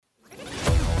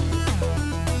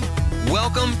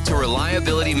Welcome to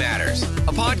Reliability Matters,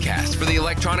 a podcast for the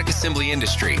electronic assembly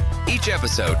industry. Each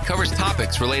episode covers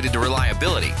topics related to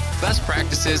reliability, best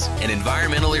practices, and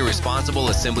environmentally responsible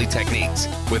assembly techniques,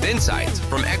 with insights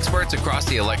from experts across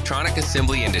the electronic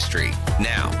assembly industry.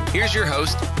 Now, here's your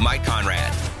host, Mike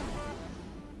Conrad.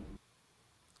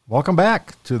 Welcome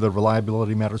back to the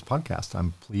Reliability Matters podcast.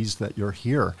 I'm pleased that you're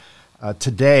here.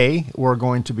 Today, we're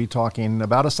going to be talking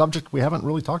about a subject we haven't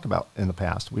really talked about in the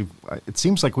past. It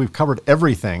seems like we've covered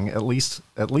everything at least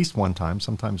one time,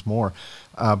 sometimes more.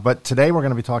 But today, we're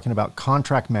going to be talking about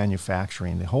contract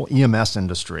manufacturing, the whole EMS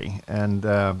industry. And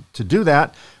to do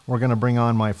that, we're going to bring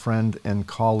on my friend and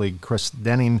colleague, Chris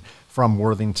Denning from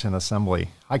Worthington Assembly.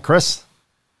 Hi, Chris.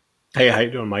 Hey, how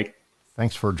you doing, Mike?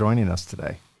 Thanks for joining us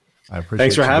today. I appreciate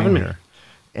Thanks for having me here.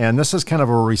 And this is kind of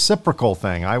a reciprocal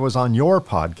thing. I was on your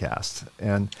podcast,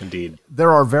 and indeed,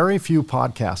 there are very few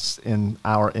podcasts in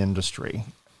our industry.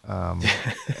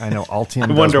 I know Altium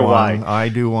does wonder one, why. I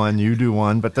do one, you do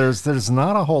one, but there's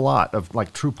not a whole lot of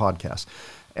like true podcasts.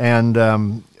 And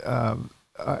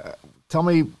tell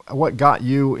me what got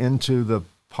you into the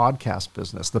podcast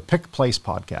business, the Pick Place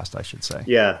podcast, I should say.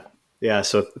 Yeah.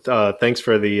 So thanks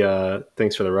for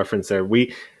the reference there.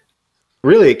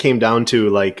 Really, it came down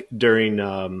to like during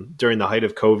the height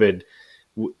of COVID,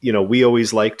 we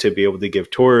always like to be able to give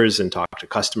tours and talk to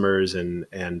customers and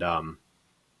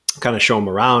kind of show them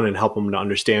around and help them to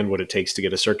understand what it takes to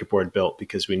get a circuit board built,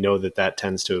 because we know that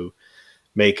tends to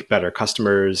make better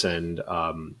customers, and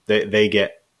they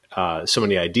get so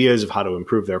many ideas of how to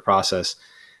improve their process.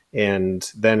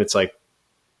 And then it's like,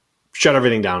 shut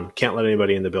everything down. Can't let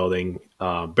anybody in the building.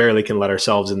 Barely can let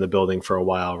ourselves in the building for a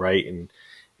while, right? And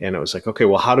it was like, okay,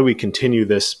 well, how do we continue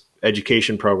this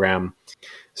education program?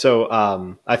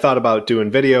 So I thought about doing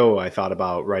video. I thought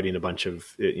about writing a bunch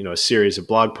of, a series of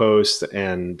blog posts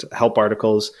and help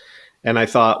articles. And I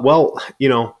thought, well,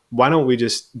 why don't we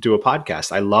just do a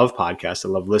podcast? I love podcasts. I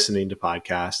love listening to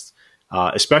podcasts,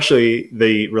 especially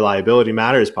the Reliability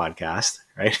Matters podcast,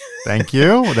 right? Thank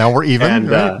you. Now we're even. And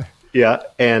right? yeah.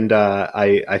 And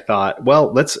I thought,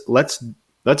 well,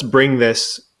 let's bring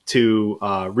this to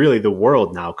really the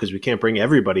world now, because we can't bring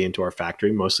everybody into our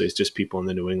factory. Mostly it's just people in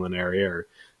the New England area or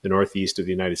the Northeast of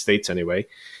the United States anyway.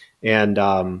 And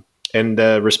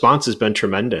the response has been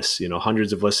tremendous.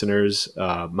 Hundreds of listeners.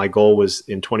 My goal was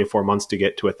in 24 months to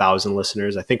get to 1,000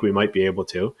 listeners. I think we might be able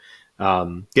to.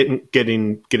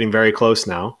 Getting very close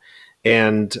now.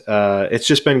 And it's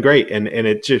just been great. And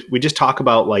we just talk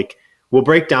about, like, we'll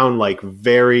break down like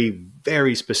very,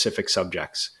 very specific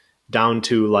subjects down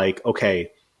to like,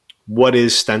 okay, what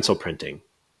is stencil printing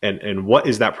and what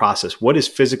is that process? What is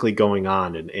physically going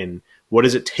on? And what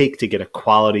does it take to get a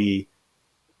quality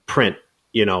print,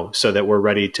 so that we're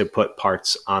ready to put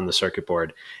parts on the circuit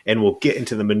board? And we'll get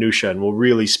into the minutia, and we'll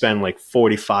really spend like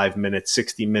 45 minutes,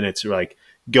 60 minutes, like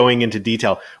going into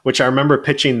detail, which I remember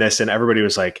pitching this and everybody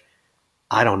was like,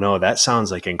 I don't know, that sounds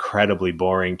like incredibly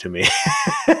boring to me.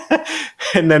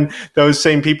 And then those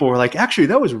same people were like, actually,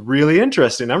 that was really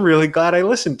interesting. I'm really glad I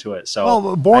listened to it. So,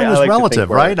 well, boring is like relative,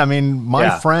 right? I mean,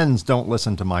 my friends don't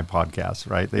listen to my podcast,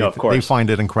 right? No, of course. They find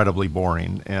it incredibly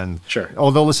boring. And sure.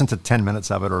 They'll listen to 10 minutes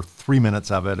of it or 3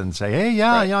 minutes of it and say, hey,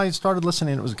 I started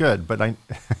listening. It was good, but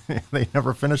they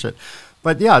never finish it.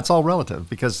 But yeah, it's all relative,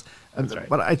 because, right.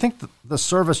 But I think the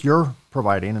service you're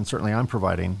providing, and certainly I'm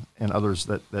providing, and others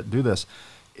that do this,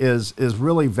 is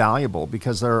really valuable,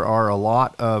 because there are a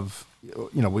lot of,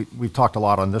 we've talked a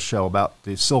lot on this show about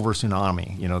the silver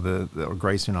tsunami, the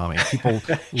gray tsunami, people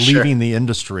sure. leaving the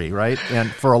industry, right? And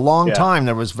for a long time,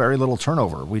 there was very little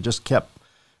turnover. We just kept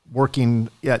working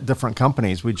at different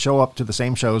companies. We'd show up to the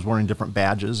same shows wearing different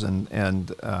badges,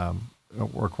 and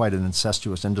we're quite an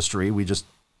incestuous industry. We just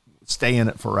stay in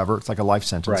it forever. It's like a life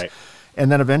sentence. Right.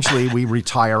 And then eventually we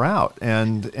retire out,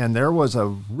 and there was a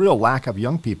real lack of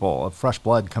young people, of fresh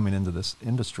blood coming into this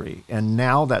industry. And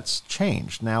now that's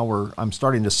changed. Now I'm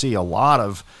starting to see a lot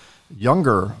of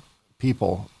younger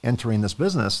people entering this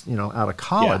business, out of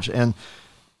college. Yeah. And,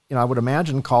 I would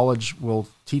imagine college will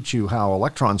teach you how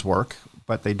electrons work,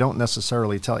 but they don't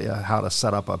necessarily tell you how to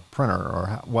set up a printer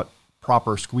or what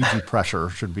proper squeegee pressure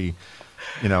should be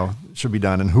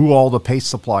done, and who all the paste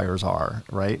suppliers are,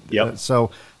 right? Yep.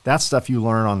 So that's stuff you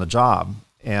learn on the job.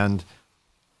 And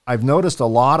I've noticed a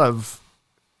lot of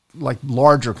like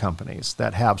larger companies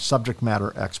that have subject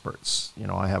matter experts.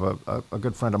 I have a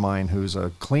good friend of mine who's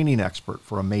a cleaning expert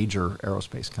for a major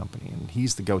aerospace company, and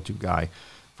he's the go-to guy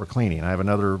for cleaning. I have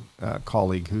another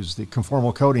colleague who's the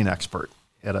conformal coating expert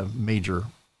at a major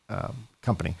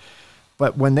company.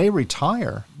 But when they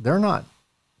retire, they're not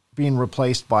being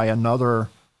replaced by another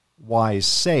wise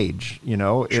sage.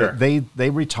 Sure. They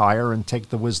retire and take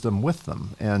the wisdom with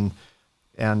them, and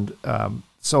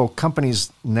so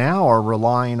companies now are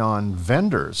relying on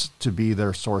vendors to be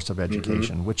their source of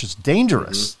education, which is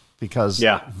dangerous because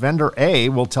vendor A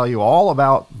will tell you all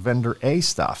about vendor A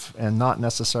stuff and not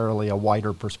necessarily a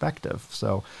wider perspective.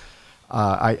 So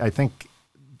I think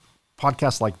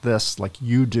podcasts like this, like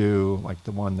you do, like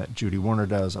the one that Judy Warner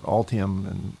does at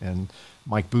Altium and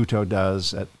Mike Butow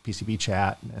does at PCB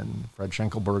Chat, and Fred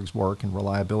Schenkelberg's work and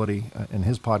reliability in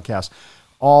his podcast,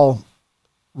 all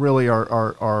really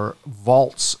are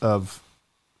vaults of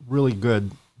really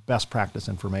good best practice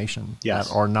information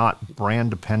that are not brand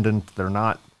dependent. They're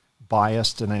not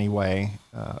biased in any way,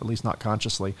 at least not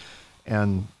consciously.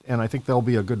 And I think there'll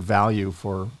be a good value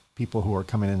for people who are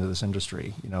coming into this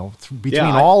industry. Between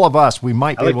all of us, we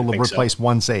might be able to replace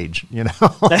one sage, Yeah,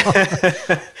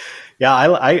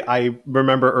 I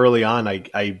remember early on,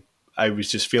 I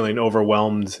was just feeling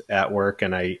overwhelmed at work,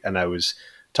 and I was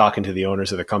talking to the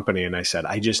owners of the company, and I said,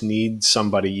 I just need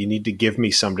somebody. You need to give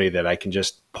me somebody that I can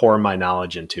just pour my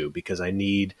knowledge into, because I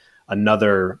need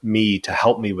another me to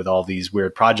help me with all these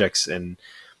weird projects and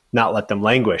not let them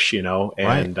languish,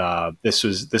 And this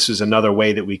was another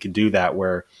way that we could do that,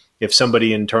 where if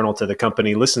somebody internal to the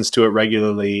company listens to it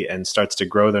regularly and starts to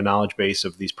grow their knowledge base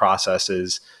of these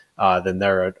processes, then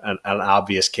they're an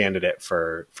obvious candidate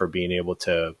for being able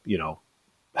to,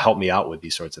 help me out with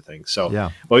these sorts of things. So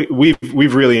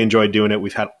we've really enjoyed doing it.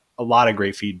 We've had a lot of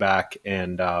great feedback,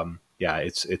 and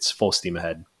it's full steam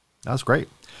ahead. That's great.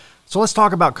 So let's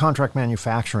talk about contract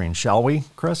manufacturing, shall we,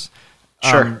 Chris?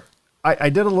 Sure. I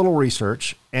did a little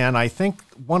research, and I think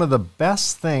one of the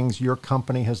best things your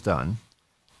company has done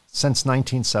since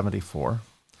 1974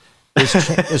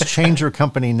 is change your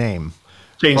company name.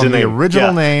 Change from the name. The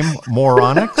original name,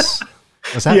 Moronix.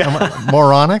 Was that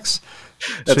Moronix?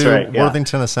 That's to right. Yeah.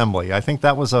 Worthington Assembly. I think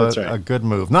that was a good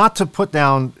move. Not to put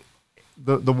down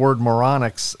the word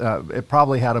Moronix. It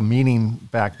probably had a meaning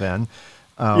back then.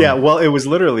 Well, it was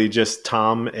literally just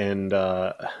Tom and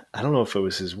I don't know if it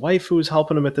was his wife who was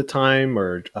helping him at the time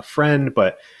or a friend,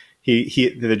 but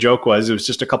the joke was it was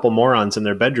just a couple morons in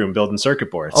their bedroom building circuit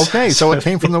boards. Okay, so it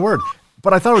came from the word.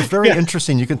 But I thought it was very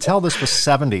interesting. You can tell this was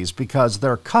 70s because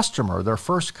their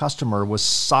first customer was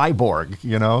Cyborg,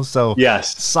 So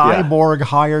Cyborg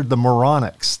hired the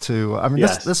Moronix to,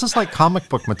 this is like comic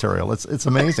book material. It's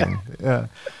amazing. Yeah.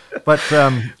 But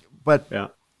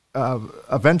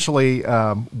eventually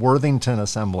Worthington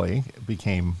Assembly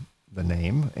became the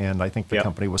name, and I think the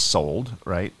company was sold,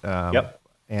 right?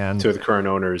 And to the current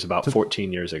owners about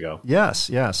 14 years ago. Yes.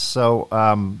 So,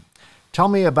 tell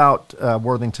me about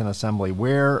Worthington Assembly.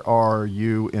 Where are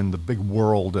you in the big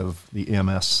world of the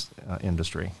EMS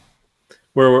industry?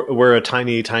 We're a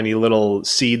tiny little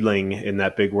seedling in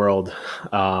that big world.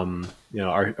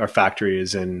 Our factory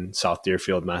is in South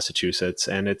Deerfield, Massachusetts,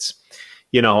 and it's,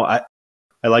 I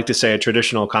like to say a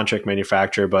traditional contract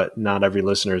manufacturer, but not every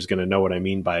listener is going to know what I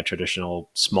mean by a traditional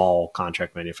small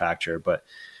contract manufacturer. But,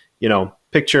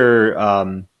 picture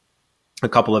a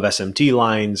couple of SMT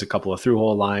lines, a couple of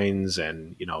through-hole lines,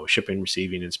 and, shipping,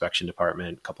 receiving, inspection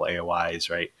department, a couple of AOIs,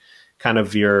 right? Kind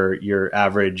of your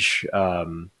average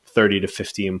 30 to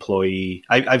 50 employee.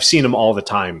 I've seen them all the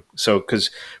time. So,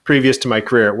 because previous to my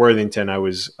career at Worthington, I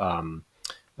was an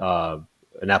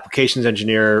applications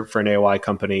engineer for an AOI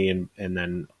company. And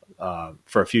then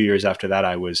for a few years after that,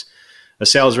 I was a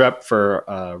sales rep for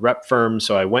a rep firm.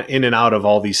 So I went in and out of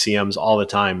all these CMs all the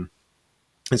time.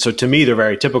 And so to me, they're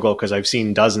very typical because I've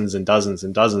seen dozens and dozens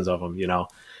and dozens of them,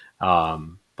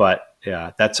 but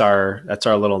yeah, that's our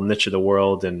little niche of the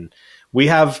world. And we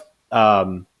have,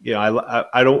 I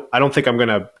don't think I'm going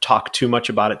to talk too much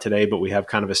about it today, but we have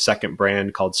kind of a second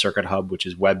brand called Circuit Hub, which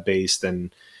is web-based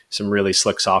and some really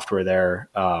slick software there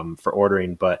for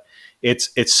ordering. But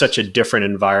it's such a different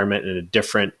environment and a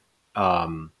different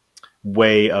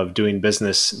way of doing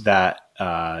business that,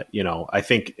 I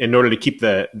think in order to keep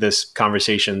this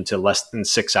conversation to less than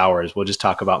 6 hours, we'll just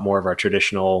talk about more of our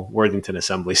traditional Worthington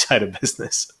Assembly side of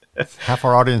business. Half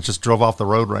our audience just drove off the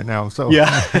road right now. So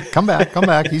come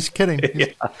back. He's kidding.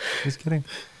 He's kidding.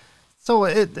 So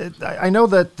I know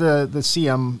that the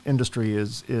CM industry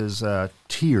is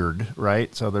tiered,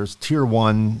 right? So there's tier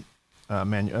 1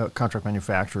 contract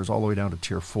manufacturers all the way down to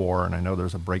tier 4, and I know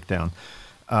there's a breakdown.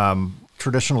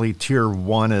 Traditionally, tier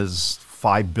 1 is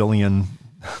 5 billion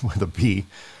with a B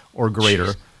or greater.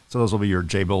 Jeez. So those will be your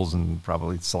Jabil's and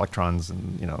probably Selectrons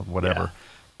and whatever.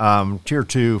 Yeah. Tier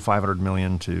 2, 500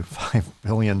 million to 5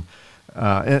 billion,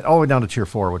 and all the way down to tier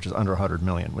 4, which is under 100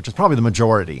 million, which is probably the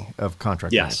majority of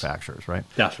contract manufacturers, right?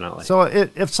 Definitely. So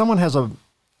if someone has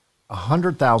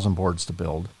 100,000 boards to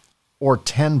build, or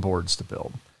 10 boards to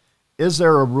build. Is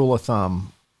there a rule of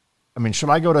thumb? I mean, should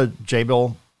I go to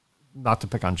Jabil, not to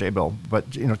pick on Jabil, but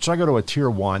should I go to a tier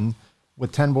 1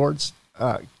 with 10 boards?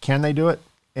 Can they do it?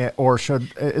 Or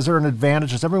is there an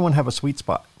advantage? Does everyone have a sweet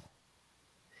spot?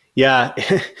 Yeah,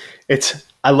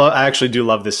 I actually do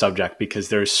love this subject because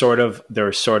there are sort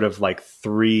of like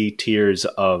 3 tiers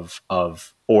of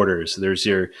orders. There's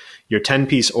your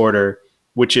 10-piece order,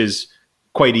 which is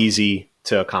quite easy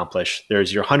to accomplish.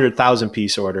 There's your 100,000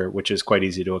 piece order, which is quite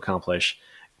easy to accomplish.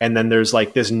 And then there's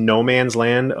like this no man's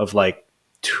land of like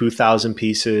 2,000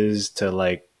 pieces to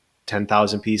like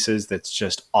 10,000 pieces. That's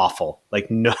just awful. Like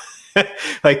no,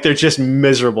 like they're just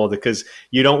miserable because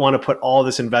you don't want to put all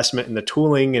this investment in the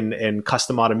tooling and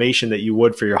custom automation that you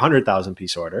would for your 100,000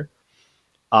 piece order.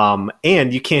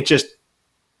 And you can't just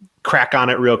crack on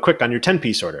it real quick on your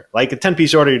 10-piece order. Like a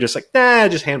 10-piece order, you're just like,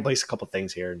 just hand place a couple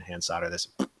things here and hand solder this,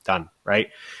 done, right?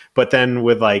 But then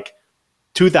with like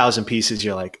 2,000 pieces,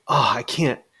 you're like, I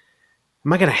can't.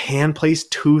 Am I going to hand place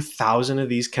 2,000 of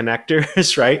these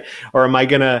connectors, right? Or am I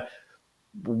going to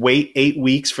wait 8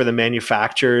 weeks for the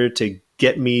manufacturer to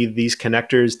get me these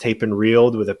connectors tape and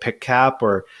reeled with a pick cap?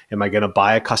 Or am I going to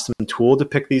buy a custom tool to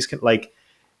pick these? Like,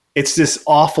 it's this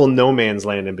awful no man's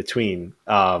land in between.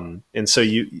 And so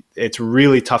it's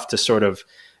really tough to sort of,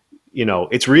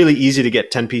 it's really easy to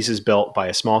get 10 pieces built by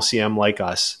a small CM like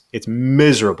us. It's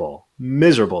miserable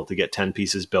to get 10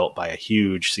 pieces built by a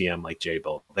huge CM like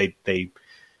Jabil. They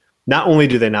not only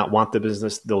do they not want the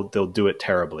business, they'll do it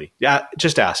terribly. Yeah,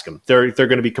 just ask them. They're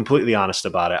going to be completely honest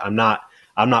about it. I'm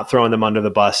not throwing them under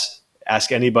the bus.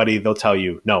 Ask anybody, they'll tell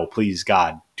you, no, please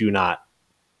God, do not.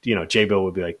 Jabil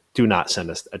would be like, do not send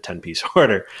us a 10-piece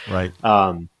order. Right.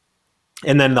 And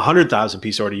then the 100,000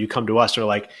 piece order, you come to us, they're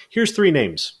like, here's 3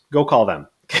 names, go call them.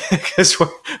 Because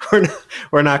we're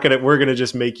going to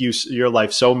just make your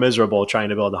life so miserable trying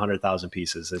to build 100,000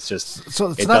 pieces. It's just,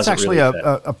 so that's actually really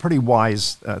a pretty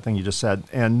wise thing you just said.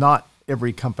 And not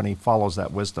every company follows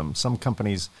that wisdom. Some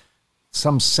companies,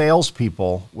 some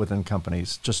salespeople within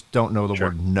companies just don't know the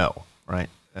word no. Right.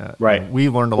 Right. We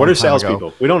learned a lot. What are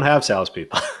salespeople? We don't have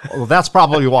salespeople. Well, that's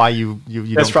probably why you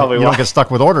don't get stuck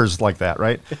with orders like that,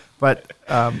 right? But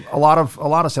a lot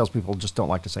of salespeople just don't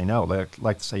like to say no. They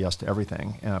like to say yes to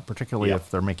everything, particularly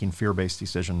if they're making fear-based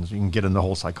decisions. You can get into the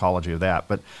whole psychology of that.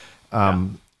 But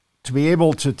to be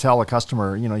able to tell a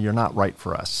customer, you're not right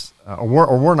for us, or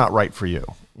we're not right for you,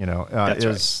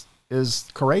 is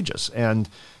courageous, and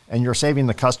you're saving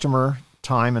the customer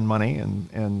time and money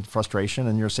and frustration,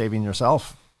 and you're saving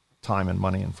yourself time and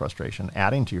money and frustration,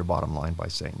 adding to your bottom line by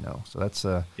saying no. So that's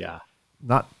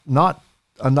not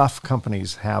enough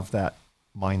companies have that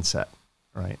mindset,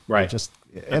 right? Right.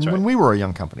 When we were a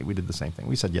young company, we did the same thing.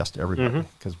 We said yes to everybody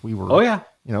because we were. It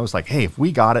was like, hey, if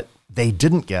we got it, they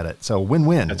didn't get it, so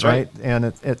win-win, that's right? And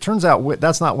it turns out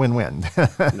that's not win-win.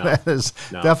 That is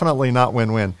definitely not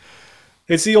win-win.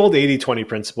 It's the old 80-20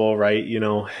 principle, right?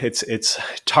 It's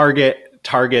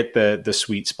target the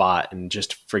sweet spot and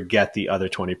just forget the other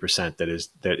 20% that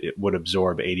it would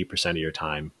absorb 80% of your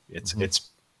time.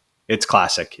 It's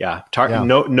classic. Yeah.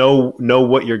 Know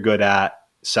what you're good at,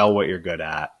 sell what you're good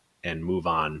at, and move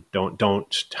on. Don't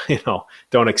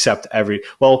accept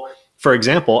for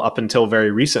example, up until very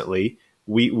recently,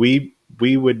 we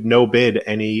would no bid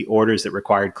any orders that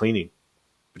required cleaning.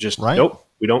 Nope,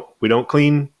 we don't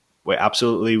clean.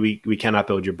 We cannot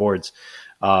build your boards.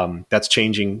 That's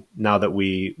changing now that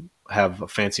we have a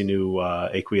fancy new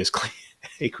aqueous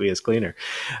cleaner.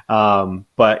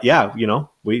 But yeah,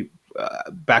 we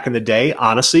back in the day,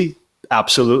 honestly,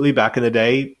 absolutely back in the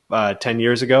day, 10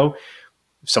 years ago,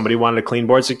 if somebody wanted to clean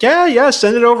boards, like,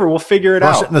 send it over. We'll figure it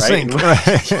out. It in the sink.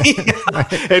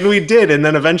 And we did. And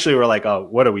then eventually we're like, oh,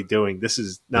 what are we doing?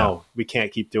 We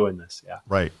can't keep doing this. Yeah.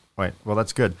 Right. Well,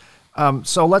 that's good.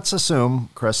 So let's assume,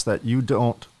 Chris, that you're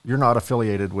not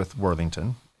affiliated with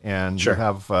Worthington, and you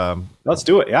have. Let's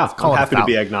do it. Yeah, I'm happy to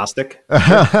be agnostic.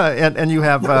 and you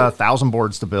have 1,000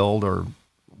 boards to build, or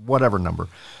whatever number,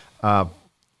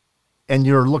 and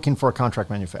you're looking for a contract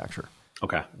manufacturer.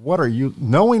 Okay. What are you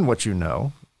knowing what you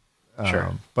know?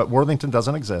 Sure. But Worthington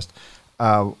doesn't exist.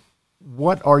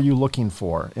 What are you looking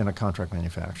for in a contract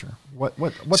manufacturer?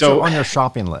 What's on your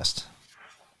shopping list?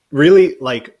 Really,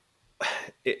 like.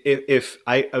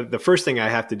 The first thing I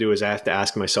have to do is I have to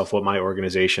ask myself what my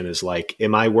organization is like.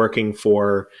 Am I working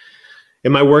for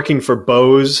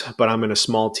Bose, but I'm in a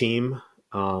small team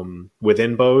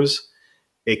within Bose?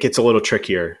 It gets a little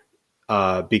trickier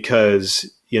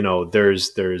because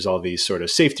there's all these sort of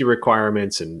safety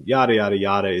requirements and yada yada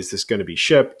yada. Is this going to be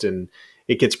shipped? And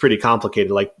it gets pretty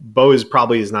complicated. Like Bose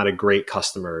probably is not a great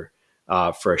customer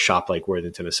for a shop like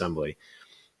Worthington Assembly.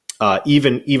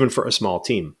 even for a small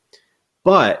team.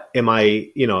 But am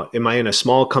I in a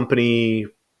small company,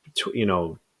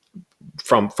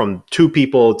 from 2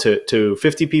 people to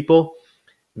 50 people?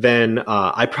 Then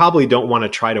I probably don't want to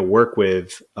try to work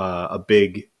with a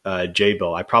big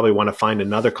J-bill. I probably want to find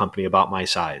another company about my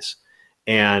size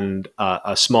and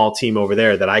a small team over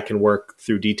there that I can work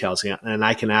through details, and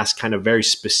I can ask kind of very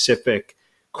specific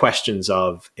questions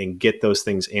of and get those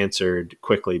things answered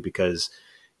quickly, because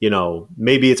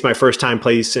maybe it's my first time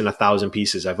placing 1,000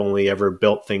 pieces. I've only ever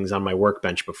built things on my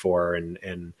workbench before,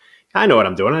 and I know what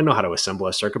I'm doing. I know how to assemble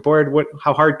a circuit board.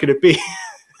 How hard could it be?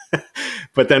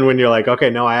 But then when you're like, okay,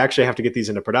 no, I actually have to get these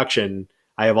into production,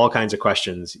 I have all kinds of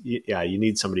questions. Yeah, you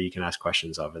need somebody you can ask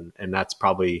questions of, and that's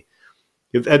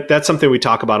something we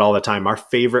talk about all the time. Our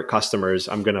favorite customers,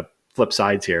 I'm going to flip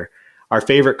sides here. Our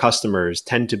favorite customers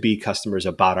tend to be customers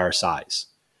about our size,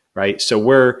 right? So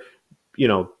we're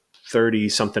 30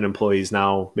 something employees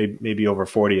now, maybe over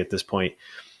 40 at this point.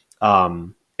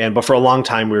 But for a long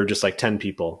time, we were just like 10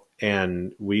 people,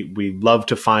 and we love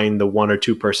to find the 1 or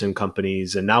 2 person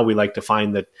companies. And now we like to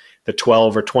find the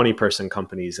 12 or 20 person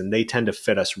companies, and they tend to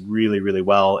fit us really, really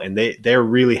well. And they're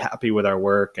really happy with our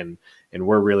work, and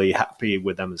we're really happy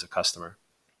with them as a customer.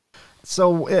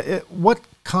 So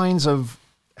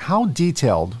how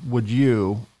detailed would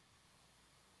you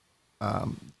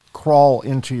crawl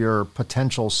into your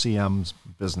potential CM's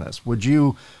business? Would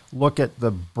you look at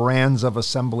the brands of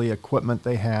assembly equipment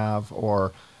they have,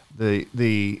 or the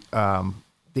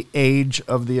age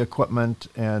of the equipment,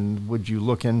 and would you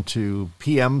look into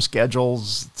PM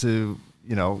schedules to,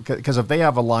 because if they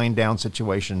have a line down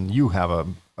situation, you have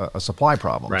a supply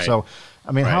problem. Right. So,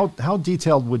 I mean, right. How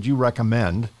detailed would you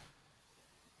recommend?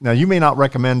 Now, you may not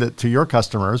recommend it to your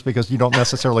customers because you don't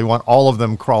necessarily want all of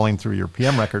them crawling through your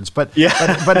PM records, but in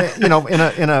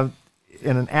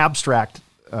an abstract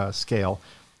scale,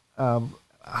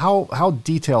 how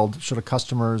detailed should a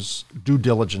customer's due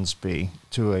diligence be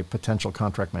to a potential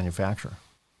contract manufacturer?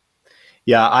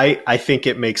 Yeah, I think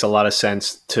it makes a lot of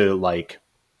sense to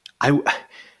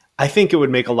I think it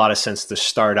would make a lot of sense to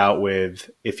start out with,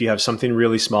 if you have something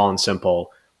really small and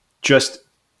simple,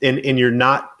 and you're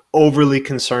not overly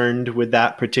concerned with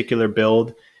that particular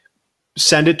build,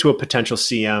 send it to a potential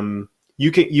CM.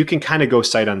 You can kind of go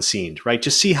sight unseen, right?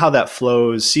 Just see how that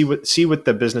flows, see what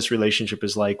the business relationship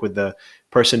is like with the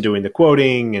person doing the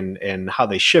quoting, and how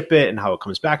they ship it, and how it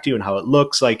comes back to you, and how it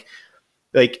looks like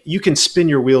you can spin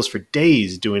your wheels for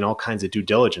days doing all kinds of due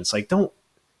diligence. Like, don't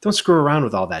screw around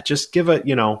with all that. Just give it,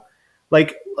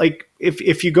 like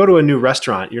if you go to a new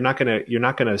restaurant, you're not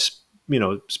gonna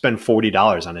spend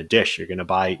 $40 on a dish. You're going to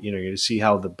buy, you're going to see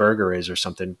how the burger is or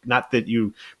something. Not that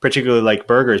you particularly like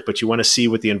burgers, but you want to see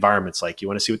what the environment's like. You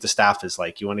want to see what the staff is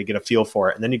like. You want to get a feel for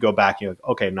it. And then you go back and you're like,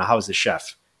 okay, now how's the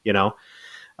chef? I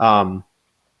don't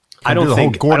think the whole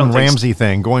Gordon Ramsay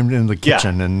thing, going into the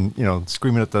kitchen and,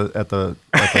 screaming at the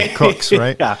cooks,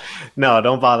 right? Yeah. No,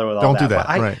 don't bother with all that. Don't do that.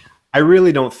 Right. I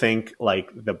really don't think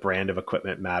the brand of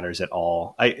equipment matters at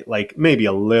all. Maybe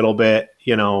a little bit,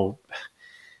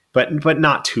 but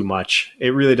not too much. It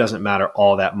really doesn't matter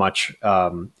all that much.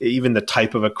 Even the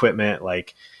type of equipment, at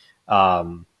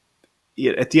the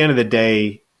end of the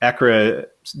day, ECRA,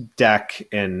 DEC,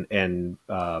 and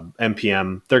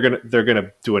MPM, they're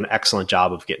gonna do an excellent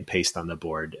job of getting paste on the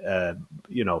board.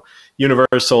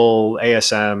 Universal,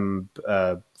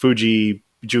 ASM, Fuji,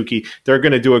 Juki, they're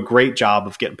going to do a great job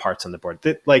of getting parts on the board.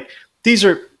 These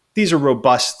are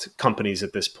robust companies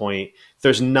at this point.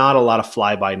 There's not a lot of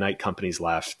fly-by-night companies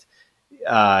left.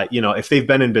 If they've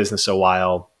been in business a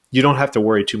while, you don't have to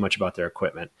worry too much about their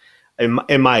equipment,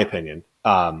 in my opinion.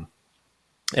 And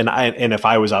if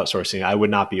I was outsourcing, I would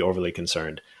not be overly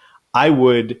concerned. I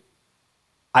would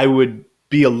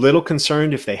be a little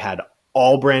concerned if they had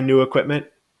all brand new equipment,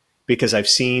 because I've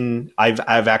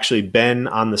actually been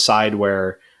on the side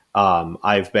where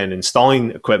I've been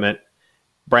installing equipment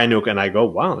brand new, and I go,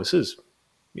 wow,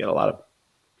 you got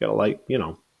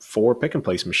 4 pick and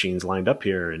place machines lined up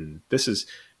here, and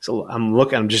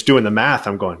I'm just doing the math.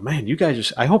 I'm going, man, you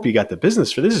guys I hope you got the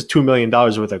business for this. Is $2 million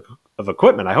worth of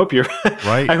equipment. I hope you're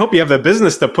right. I hope you have the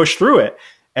business to push through it.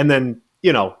 And then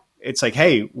it's like,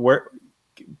 hey,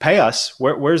 pay us.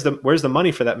 Where's the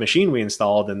money for that machine we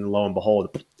installed? And lo and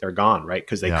behold, they're gone, right?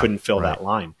 Because they couldn't fill that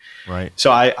line. Right.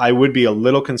 So I would be a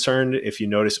little concerned if you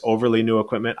notice overly new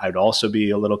equipment. I'd also be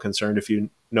a little concerned if you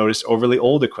notice overly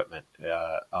old equipment.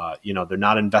 They're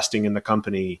not investing in the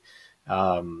company.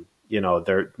 The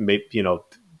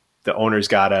owner's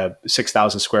got a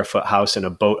 6,000 square foot house and a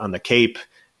boat on the Cape,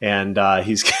 and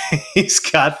he's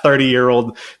got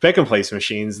 30-year-old pick and place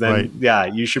machines. Then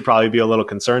you should probably be a little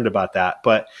concerned about that.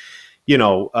 But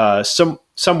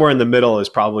somewhere in the middle is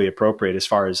probably appropriate as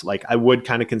far as like, I would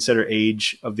kind of consider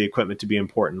age of the equipment to be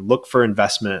important. Look for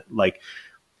investment. Like,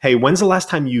 hey, when's the last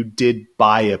time you did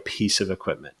buy a piece of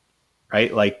equipment,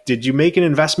 right? Like, did you make an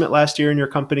investment last year in your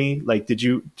company? Like,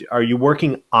 are you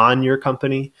working on your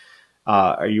company?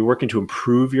 Are you working to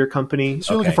improve your company?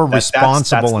 So you're looking for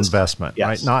responsible investment, yes.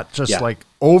 right? Not just like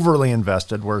overly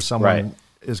invested where someone right.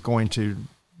 is going to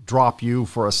drop you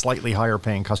for a slightly higher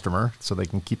paying customer so they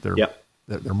can keep their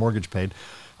mortgage paid.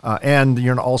 And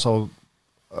you're also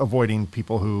avoiding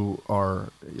people who are,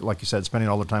 like you said, spending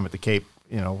all their time at the Cape,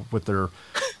 with their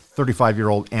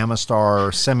 35-year-old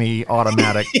Amistar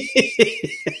semi-automatic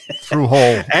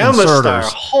through-hole Amistar, inserters.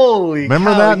 Holy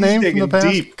Remember cow, that name from the past?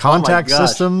 Deep. Contact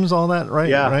systems, all that, right?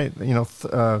 Yeah. Right.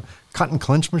 Cut and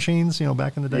clinch machines,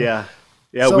 back in the day. Yeah.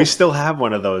 Yeah, so, we still have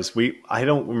one of those. I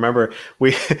don't remember.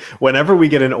 Whenever we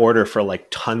get an order for like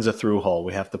tons of through hole,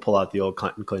 we have to pull out the old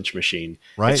cut and clinch machine.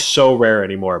 Right. It's so rare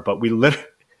anymore, but we literally,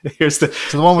 here's the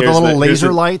one with the little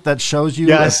laser light that shows you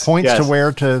points to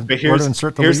where to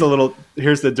insert the lead.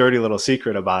 Here's the dirty little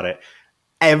secret about it.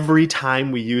 Every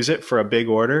time we use it for a big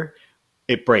order,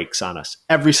 it breaks on us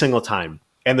every single time.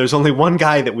 And there's only one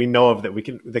guy that we know of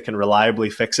that can reliably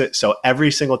fix it. So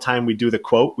every single time we do the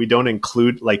quote, we don't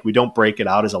we don't break it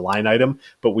out as a line item,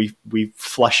 but we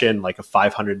flush in like a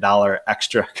 $500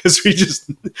 extra because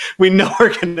we know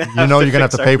we're going to have you're going to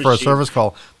have to pay for a service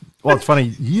call. Well, it's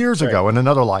funny, years ago in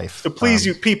another life. So please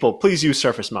use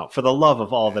Surface Mount for the love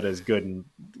of all that is good and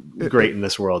great in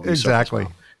this world. Exactly.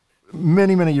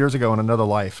 Many, many years ago in another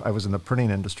life, I was in the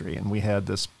printing industry and we had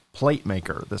this plate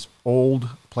maker, this old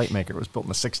plate maker. It was built in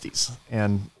the 60s.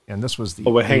 And this was the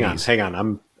 80s. Hang on.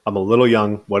 I'm a little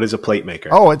young. What is a plate maker?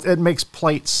 Oh, it makes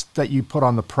plates that you put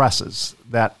on the presses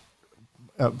that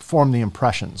form the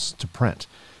impressions to print.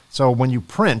 So when you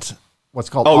print what's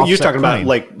called you're talking printing,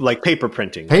 about like paper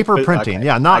printing. Paper printing, okay.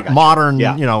 Yeah, not modern,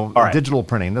 right. digital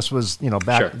printing. This was,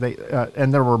 back, sure.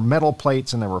 And there were metal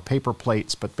plates and there were paper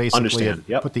plates, but basically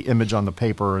put the image on the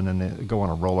paper and then they go on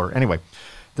a roller. Anyway,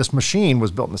 this machine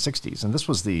was built in the 60s, and this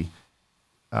was the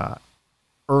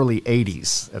early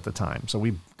 80s at the time. So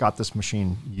we got this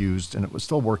machine used, and it was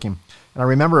still working. And I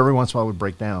remember every once in a while it would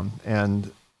break down,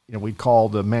 and we'd call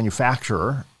the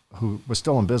manufacturer, who was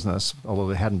still in business, although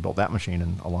they hadn't built that machine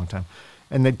in a long time,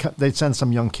 and they'd send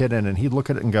some young kid in, and he'd look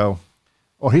at it and go,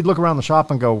 he'd look around the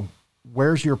shop and go,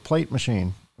 "Where's your plate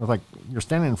machine?" I was like, "You're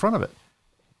standing in front of it,"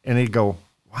 and he'd go,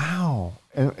 "Wow,"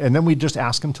 and then we'd just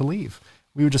ask him to leave.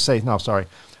 We would just say, "No, sorry.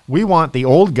 We want the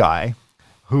old guy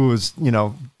who's,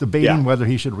 debating whether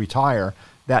he should retire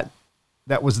that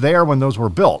was there when those were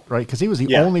built, right? Because he was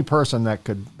the only person that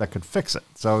could fix it."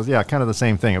 So kind of the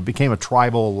same thing. It became a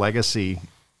tribal legacy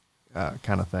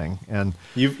kind of thing. And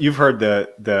you've heard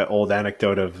the old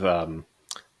anecdote of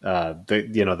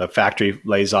the factory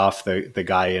lays off the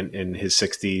guy in his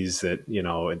 60s that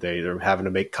they're having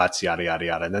to make cuts, yada yada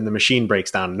yada, and then the machine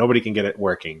breaks down and nobody can get it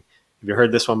working. Have you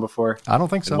heard this one before? I don't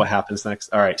think so. And what happens next?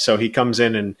 All right. So he comes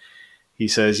in and he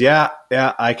says, yeah,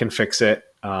 I can fix it.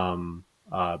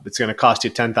 It's going to cost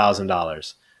you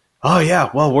 $10,000. Oh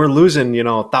yeah. Well, we're losing,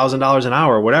 $1,000 an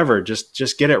hour or whatever.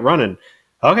 Just get it running.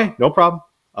 Okay. No problem.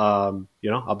 I'll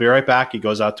be right back. He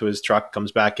goes out to his truck,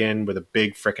 comes back in with a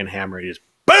big freaking hammer. He just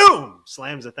boom,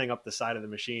 slams the thing up the side of the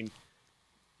machine,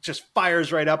 just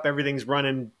fires right up. Everything's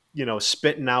running,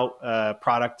 spitting out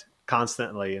product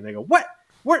constantly. And they go, what?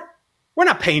 We're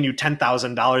not paying you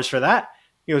 $10,000 for that.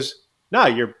 He goes, no,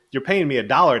 you're paying me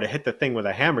 $1 to hit the thing with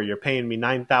a hammer. You're paying me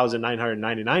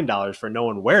 $9,999 for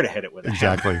knowing where to hit it with a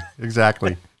hammer.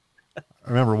 Exactly. I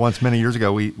remember once many years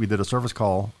ago, we did a service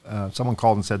call. Someone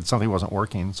called and said something wasn't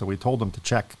working. So we told them to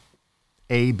check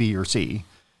A, B, or C.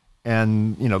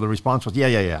 And, the response was,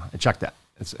 yeah. I checked that.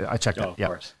 I checked that. Of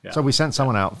course. Yeah. So we sent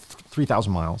someone out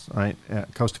 3,000 miles, right,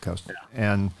 coast to coast. Yeah.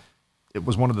 And it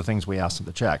was one of the things we asked them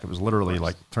to check. It was literally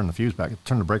like turn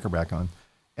the breaker back on.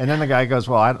 And then the guy goes,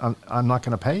 well, I'm not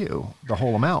going to pay you the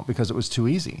whole amount because it was too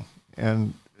easy.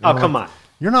 And come on.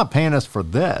 You're not paying us for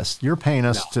this. You're paying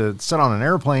us to sit on an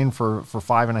airplane for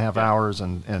 5.5 hours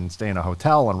and stay in a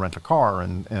hotel and rent a car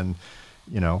and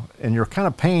you're kind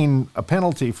of paying a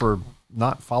penalty for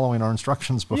not following our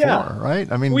instructions before,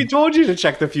 right? I mean, we told you to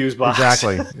check the fuse box.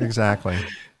 Exactly.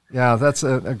 Yeah, that's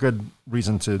a good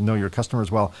reason to know your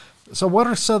customers well. So what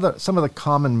are some of the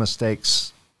common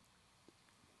mistakes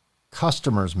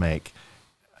customers make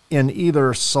in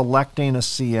either selecting a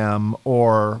CM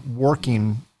or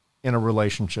working in a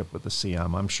relationship with the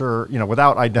CM? I'm sure,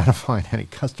 without identifying any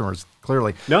customers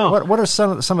clearly. No. What are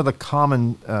some of the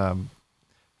common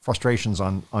frustrations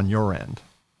on your end?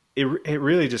 It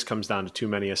really just comes down to too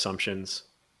many assumptions,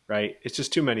 right? It's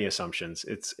just too many assumptions.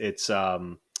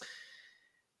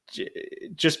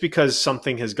 Just because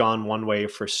something has gone one way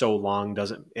for so long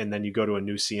and then you go to a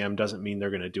new CM doesn't mean they're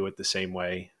going to do it the same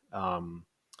way.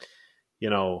 You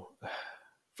know,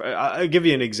 I'll give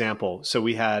you an example. So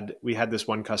we had this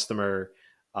one customer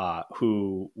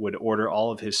who would order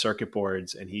all of his circuit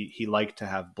boards, and he liked to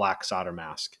have black solder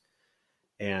mask,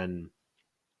 and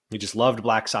he just loved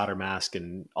black solder mask,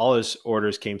 and all his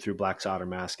orders came through black solder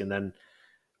mask. And then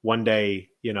one day,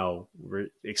 you know, we're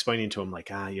explaining to him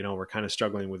like, you know, we're kind of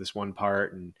struggling with this one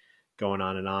part and going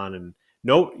on. And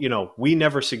no, you know, we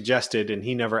never suggested, and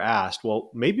he never asked, well,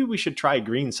 maybe we should try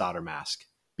green solder mask,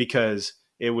 because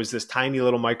it was this tiny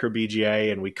little micro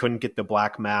BGA and we couldn't get the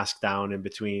black mask down in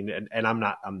between. And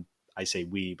I say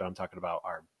we, but I'm talking about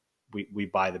we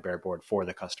buy the bare board for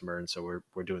the customer. And so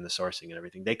we're doing the sourcing and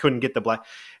everything. They couldn't get the black.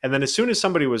 And then as soon as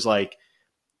somebody was like,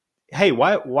 hey,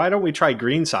 why don't we try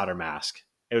green solder mask?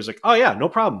 It was like, oh yeah, no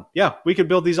problem. Yeah, we could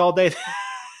build these all day.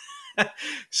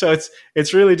 So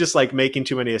it's really just like making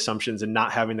too many assumptions and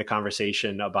not having the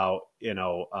conversation about, you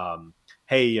know,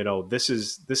 hey, you know, this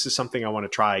is something I want to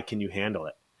try. Can you handle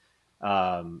it?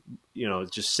 You know,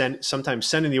 just sometimes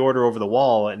sending the order over the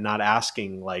wall and not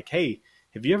asking like, hey,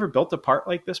 have you ever built a part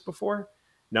like this before?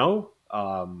 No?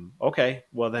 Okay.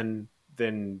 Well, then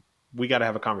we got to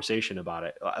have a conversation about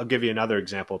it. I'll give you another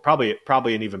example,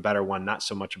 probably an even better one, not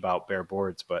so much about bare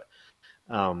boards, but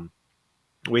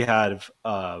we had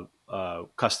a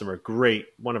customer,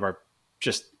 one of our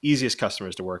just easiest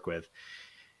customers to work with.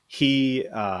 He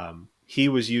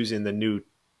was using the new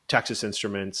Texas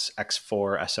Instruments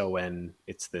X4 SON.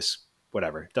 It's this,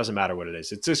 whatever, it doesn't matter what it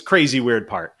is. It's this crazy weird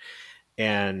part.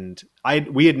 And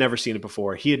we had never seen it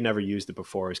before. He had never used it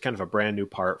before. It was kind of a brand new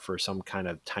part for some kind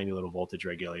of tiny little voltage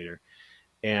regulator.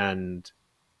 And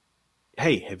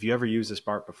hey, have you ever used this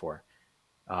part before?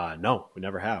 No, we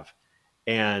never have.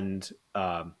 And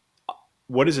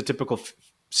what is a typical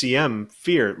CM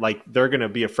fear? Like they're going to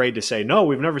be afraid to say, no,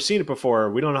 we've never seen it before.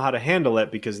 We don't know how to handle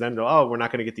it, because then, oh, we're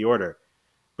not going to get the order.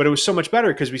 But it was so much better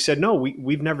because we said, no,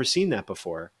 we've never seen that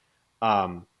before.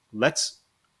 Let's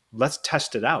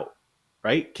test it out.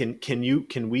 Right?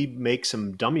 Can we make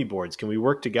some dummy boards? Can we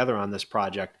work together on this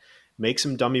project, make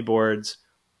some dummy boards,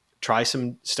 try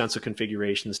some stencil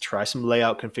configurations, try some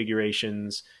layout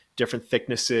configurations, different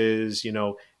thicknesses, you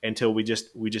know, until we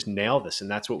just nail this. And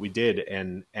that's what we did.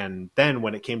 And then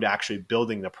when it came to actually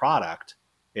building the product,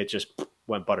 it just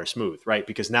went butter smooth, right?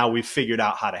 Because now we've figured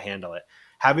out how to handle it.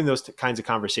 Having those kinds of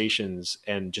conversations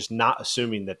and just not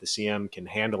assuming that the CM can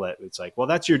handle it. It's like, well,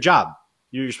 that's your job.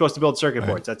 You're supposed to build circuit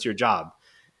boards. That's your job.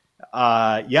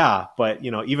 Yeah, but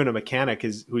you know, even a mechanic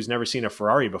who's never seen a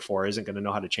Ferrari before isn't going to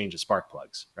know how to change the spark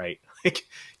plugs, right? Like,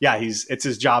 yeah, it's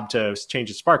his job to change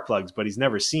the spark plugs, but he's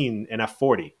never seen an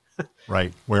F40.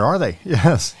 Right. Where are they?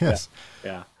 Yes.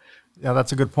 Yeah.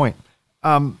 That's a good point.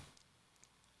 Have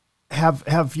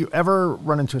you ever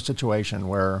run into a situation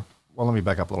where? Well, let me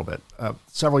back up a little bit.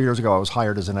 Several years ago, I was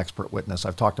hired as an expert witness.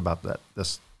 I've talked about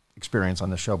this experience on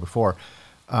this show before.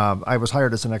 I was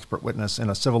hired as an expert witness in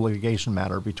a civil litigation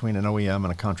matter between an OEM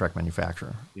and a contract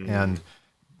manufacturer. Mm-hmm. And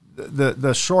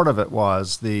the short of it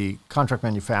was the contract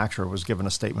manufacturer was given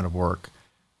a statement of work,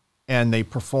 and they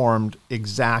performed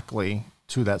exactly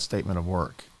to that statement of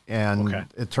work. And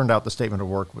It turned out the statement of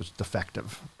work was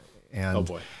defective. And oh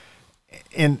boy.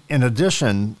 In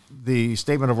addition, the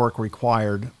statement of work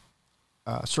required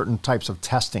certain types of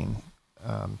testing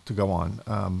to go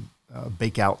on.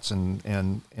 Bakeouts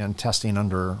and testing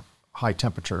under high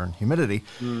temperature and humidity.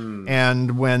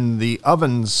 And when the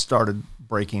ovens started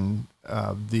breaking,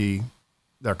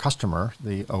 their customer,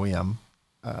 the OEM,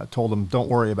 told them, don't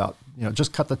worry about,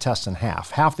 just cut the tests in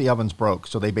half. Half the ovens broke,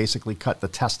 so they basically cut the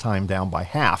test time down by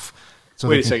half. So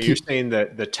wait a second, you're saying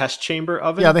that the test chamber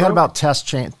oven? Yeah, they had about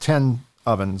 10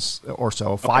 ovens or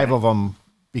so. 5 of them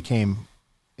became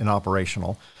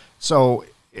inoperational. So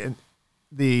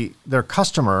their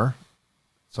customer,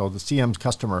 so the CM's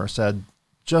customer said,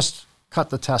 just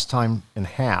cut the test time in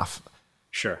half.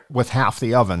 Sure. With half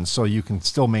the ovens, so you can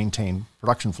still maintain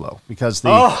production flow, because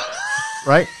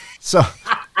right? So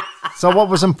what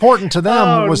was important to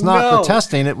them was not the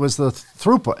testing, it was the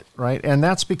throughput, right? And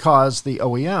that's because the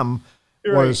OEM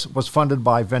was funded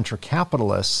by venture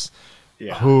capitalists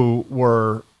who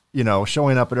were,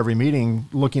 showing up at every meeting,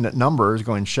 looking at numbers,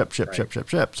 going ship. So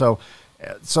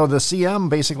the CM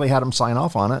basically had them sign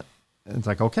off on it. And it's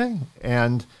like, okay.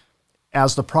 And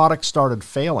as the product started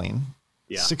failing,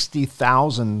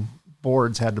 60,000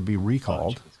 boards had to be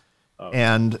recalled.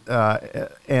 And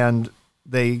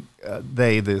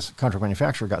this contract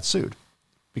manufacturer got sued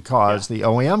because the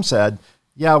OEM said,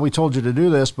 yeah, we told you to do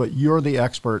this, but you're the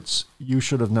experts. You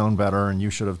should have known better, and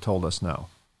you should have told us no.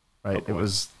 Right? Oh, it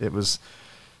was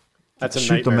that's a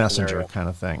shoot the messenger scenario. kind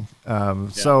of thing.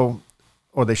 So,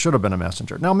 or they should have been a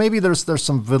messenger. Now, maybe there's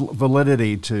some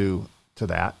validity to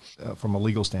that from a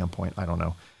legal standpoint. I don't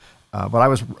know, but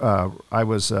I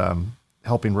was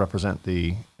helping represent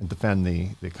and defend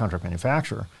the contract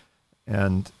manufacturer,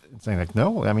 and saying like,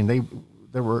 no, I mean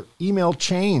there were email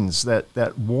chains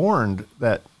that warned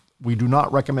that we do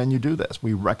not recommend you do this.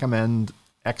 We recommend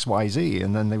X, Y, Z,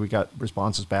 and then we got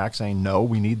responses back saying, no,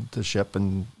 we need to ship,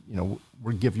 and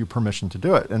we give you permission to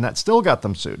do it, and that still got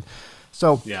them sued.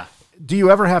 So, Yeah. do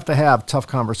you ever have to have tough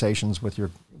conversations with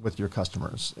your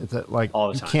customers? Is it like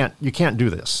All the time. you can't do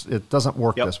this? It doesn't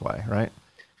work Yep. this way, right?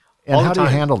 And All the how do you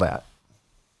time. handle that?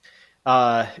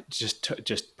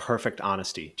 Just perfect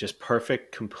honesty, just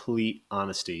perfect, complete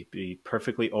honesty. Be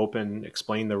perfectly open,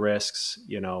 explain the risks.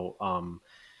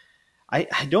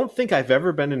 I don't think I've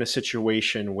ever been in a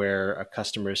situation where a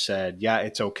customer said, yeah,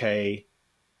 it's okay,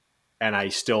 and I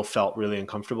still felt really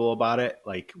uncomfortable about it.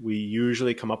 Like, we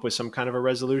usually come up with some kind of a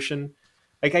resolution.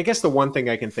 Like, I guess the one thing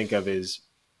I can think of is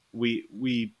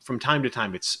we from time to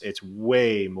time, it's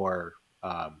way more,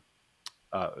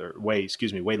 way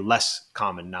less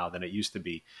common now than it used to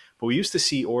be. But we used to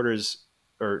see orders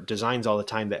or designs all the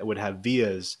time that would have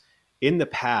vias in the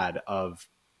pad of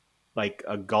like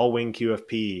a Gullwing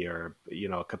QFP or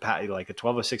like a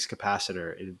 1206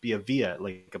 capacitor. It'd be a via,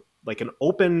 like an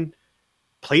open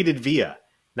plated via,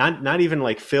 not even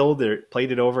like filled or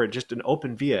plated over, just an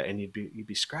open via, and you'd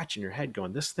be scratching your head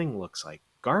going, this thing looks like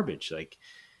garbage. Like,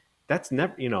 that's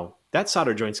never, that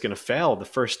solder joint's going to fail the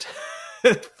first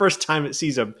first time it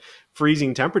sees a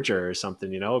freezing temperature or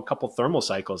something, a couple thermal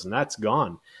cycles, and that's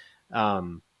gone.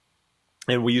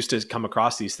 And we used to come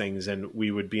across these things, and we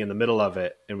would be in the middle of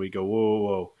it, and we go,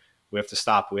 whoa, we have to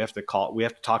stop. We have to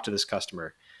talk to this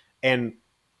customer. And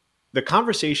the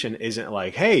conversation isn't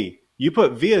like, hey, you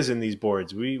put vias in these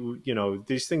boards.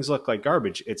 These things look like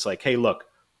garbage. It's like, hey, look,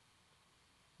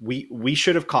 we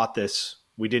should have caught this.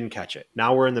 We didn't catch it.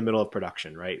 Now we're in the middle of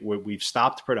production, right? We've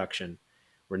stopped production.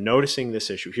 We're noticing this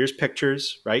issue. Here's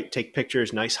pictures, right? Take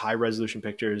pictures, nice high resolution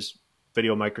pictures,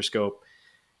 video microscope,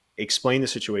 explain the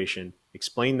situation,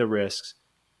 explain the risks,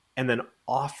 and then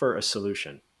offer a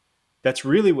solution. That's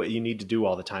really what you need to do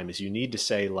all the time. Is you need to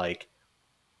say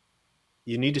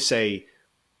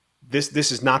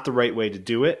this is not the right way to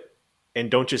do it, and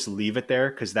don't just leave it there,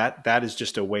 because that is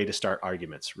just a way to start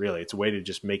arguments. Really, it's a way to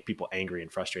just make people angry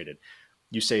and frustrated.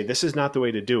 You say, this is not the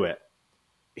way to do it.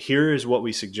 Here is what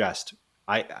we suggest.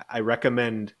 I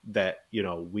recommend that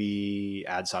we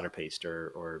add solder paste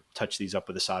or touch these up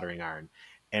with a soldering iron,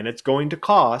 and it's going to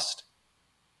cost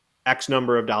X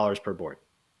number of dollars per board.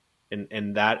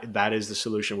 And that is the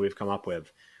solution we've come up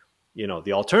with.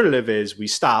 The alternative is we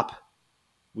stop,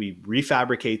 we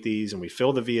refabricate these, and we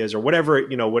fill the vias or whatever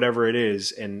it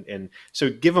is. And so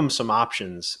give them some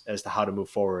options as to how to move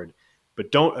forward,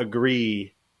 but don't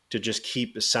agree to just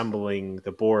keep assembling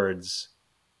the boards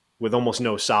with almost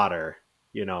no solder,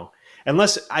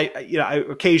 unless I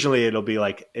occasionally it'll be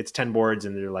like, it's 10 boards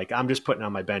and they're like, I'm just putting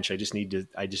on my bench. I just needed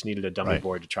a dummy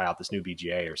board to try out this new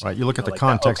BGA or something. Right. You look at the like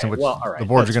context in which the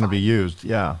boards are going to be used.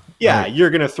 Yeah. Yeah. Right. You're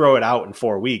going to throw it out in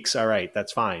 4 weeks. All right.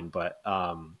 That's fine. But,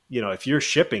 if you're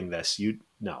shipping this,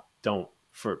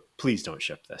 please don't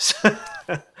ship this. So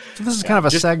this is kind of a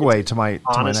segue to my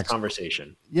next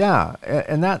conversation. Yeah.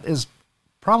 And that is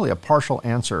probably a partial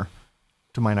answer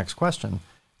to my next question,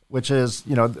 which is,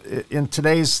 in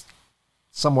today's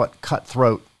somewhat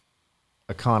cutthroat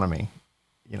economy,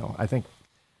 I think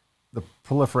the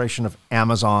proliferation of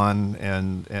Amazon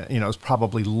and has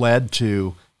probably led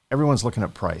to everyone's looking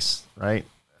at price, right?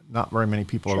 Not very many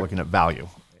people are looking at value.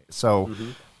 So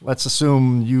let's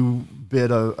assume you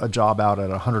bid a job out at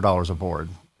 $100 a board,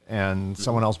 and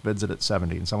someone else bids it at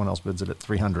 70, and someone else bids it at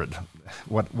 300,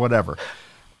 whatever.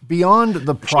 Beyond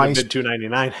the price, I should have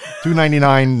bid $299.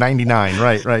 $299.99.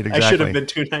 Right, exactly. I should have been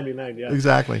 $299. Yeah,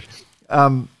 exactly.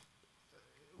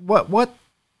 What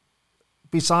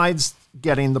besides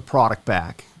getting the product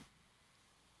back,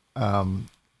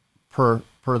 per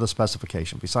the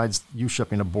specification, besides you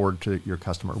shipping a board to your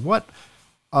customer, what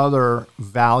other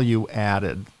value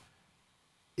added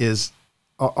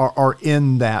are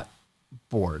in that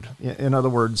board? In other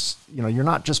words, you're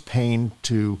not just paying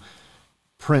to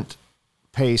print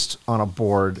paste on a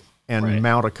board and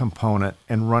mount a component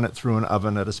and run it through an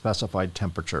oven at a specified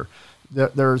temperature.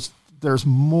 There's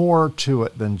more to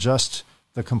it than just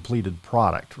the completed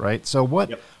product, right? So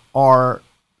what are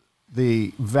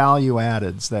the value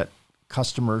addeds that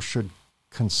customers should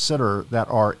consider that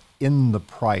are in the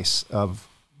price of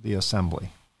the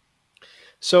assembly?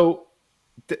 So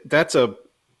that's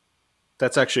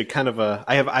actually kind of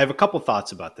I have a couple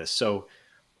thoughts about this. So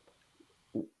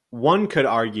one could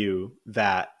argue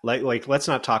that like let's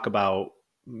not talk about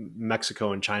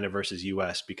Mexico and China versus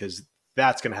US, because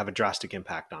that's going to have a drastic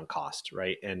impact on cost,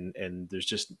 right? And there's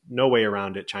just no way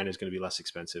around it. China is going to be less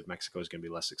expensive. Mexico is going to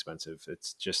be less expensive.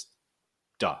 It's just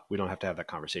duh. We don't have to have that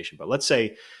conversation. But let's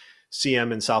say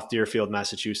CM in South Deerfield,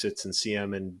 Massachusetts, and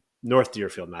CM in North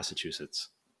Deerfield, Massachusetts,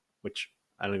 which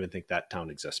I don't even think that town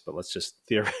exists, but let's just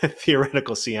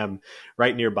theoretical CM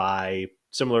right nearby,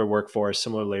 similar workforce,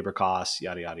 similar labor costs,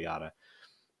 yada, yada,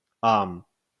 yada.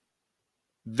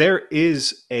 There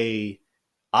is a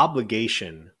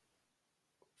obligation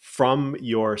from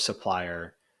your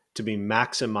supplier to be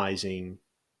maximizing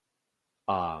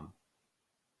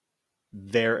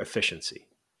their efficiency.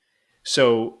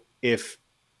 So if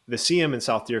the CM in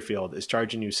South Deerfield is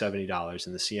charging you $70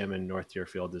 and the CM in North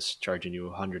Deerfield is charging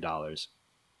you $100,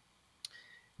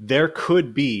 there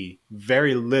could be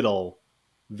very little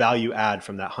value add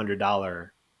from that $100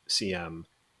 CM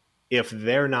if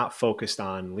they're not focused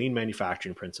on lean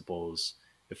manufacturing principles,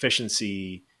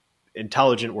 efficiency,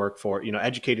 intelligent workforce,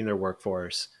 educating their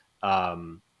workforce,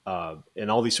 and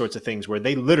all these sorts of things where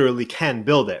they literally can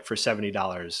build it for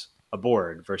 $70 a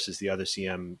board versus the other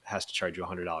CM has to charge you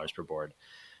 $100 per board,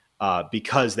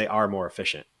 because they are more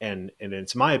efficient. And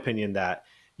it's my opinion that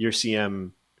your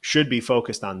CM should be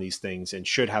focused on these things and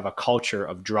should have a culture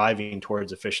of driving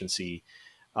towards efficiency,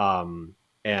 and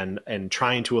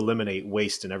trying to eliminate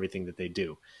waste in everything that they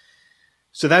do.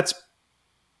 So that's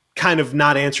kind of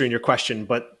not answering your question,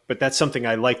 but that's something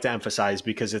I like to emphasize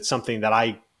because it's something that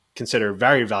I consider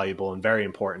very valuable and very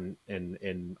important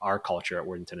in our culture at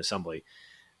Worthington Assembly.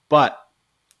 But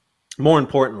more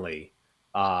importantly,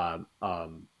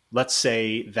 let's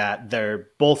say that they're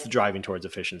both driving towards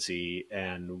efficiency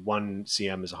and one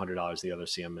CM is $100, the other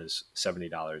CM is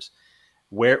 $70.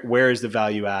 Where is the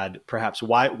value add? Perhaps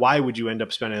why would you end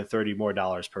up spending $30 more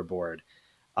per board?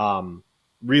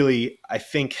 Really, I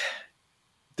think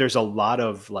there's a lot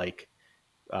of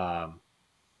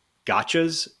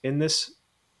gotchas in this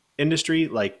industry.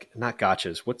 Like not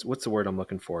gotchas. What's the word I'm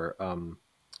looking for?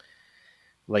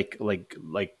 Like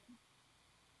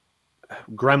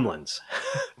gremlins.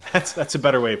 that's a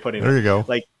better way of putting it. There you go.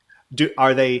 Like,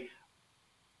 are they?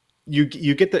 You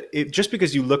get just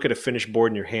because you look at a finished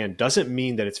board in your hand doesn't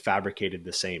mean that it's fabricated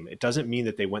the same. It doesn't mean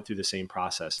that they went through the same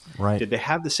process. Right. Did they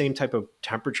have the same type of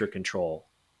temperature control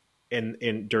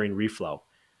in during reflow?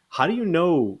 How do you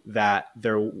know that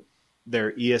their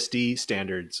ESD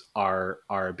standards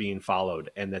are being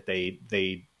followed and that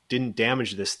they didn't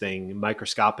damage this thing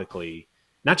microscopically,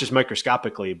 not just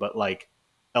microscopically, but like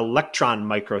electron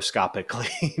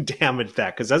microscopically damage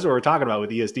that? Because that's what we're talking about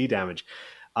with ESD damage.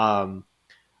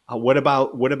 What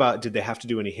about did they have to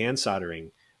do any hand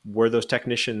soldering? Were those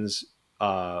technicians,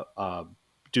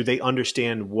 do they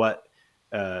understand what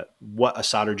a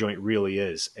solder joint really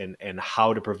is and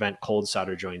how to prevent cold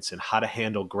solder joints and how to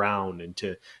handle ground and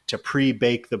to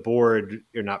pre-bake the board,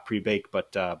 or not pre-bake,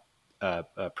 but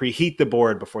preheat the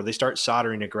board before they start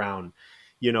soldering it ground?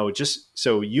 Just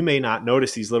so you may not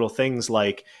notice these little things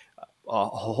like a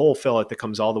hole fillet that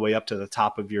comes all the way up to the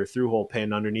top of your through hole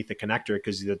pin underneath the connector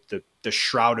because the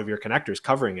shroud of your connector is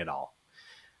covering it all.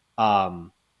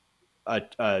 A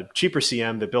cheaper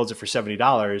CM that builds it for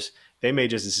 $70, they may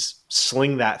just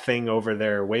sling that thing over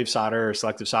their wave solder or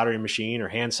selective soldering machine or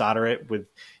hand solder it with,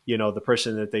 the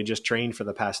person that they just trained for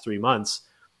the past 3 months.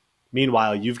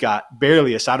 Meanwhile, you've got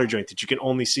barely a solder joint that you can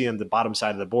only see on the bottom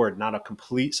side of the board, not a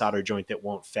complete solder joint that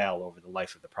won't fail over the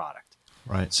life of the product.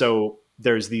 Right. So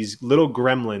there's these little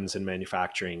gremlins in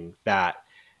manufacturing that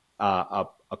a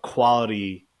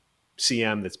quality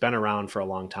CM that's been around for a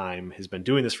long time, has been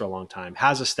doing this for a long time,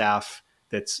 has a staff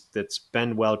that's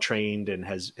been well trained and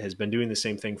has been doing the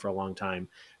same thing for a long time,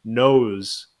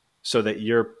 knows so that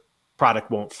your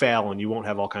product won't fail and you won't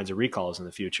have all kinds of recalls in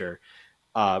the future,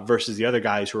 versus the other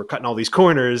guys who are cutting all these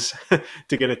corners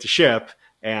to get it to ship.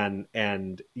 And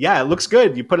yeah, it looks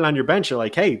good. You put it on your bench. You're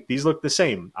like, hey, these look the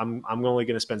same. I'm only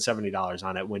going to spend $70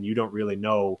 on it, when you don't really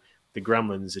know the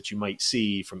gremlins that you might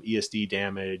see from ESD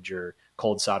damage or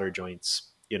cold solder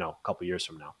joints, a couple years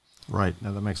from now. Right.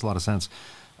 Now that makes a lot of sense.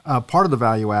 Part of the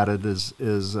value added is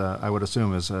I would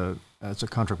assume as a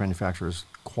contract manufacturer's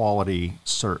quality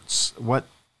certs. What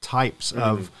types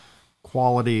of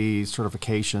quality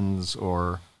certifications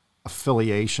or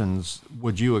affiliations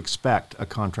would you expect a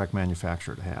contract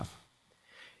manufacturer to have?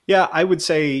 Yeah, I would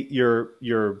say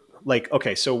you're like,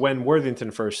 okay, so when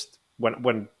Worthington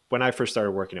when I first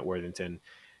started working at Worthington,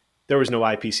 there was no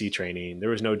IPC training,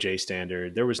 there was no J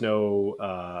standard, there was no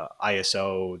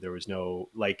ISO, there was no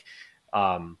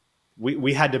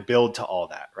we had to build to all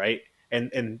that, right?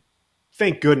 And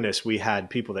thank goodness we had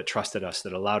people that trusted us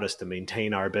that allowed us to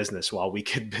maintain our business while we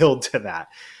could build to that.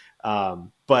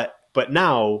 But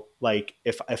now, like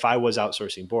if I was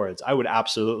outsourcing boards, I would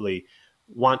absolutely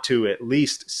want to at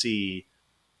least see,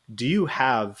 do you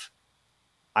have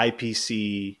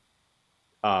IPC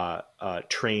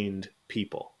trained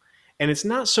people? And it's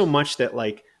not so much that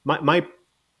like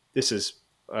this is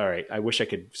all right. I wish I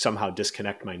could somehow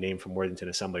disconnect my name from Worthington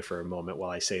Assembly for a moment while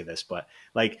I say this, but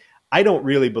like, I don't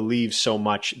really believe so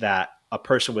much that a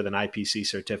person with an IPC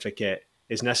certificate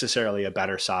is necessarily a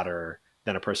better solderer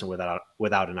than a person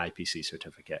without an IPC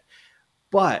certificate.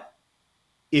 But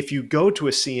if you go to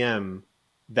a CM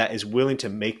that is willing to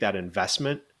make that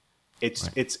investment,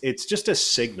 it's just a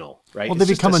signal, right? Well, they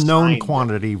become a known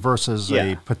quantity versus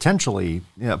a potential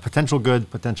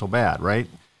good, potential bad, right?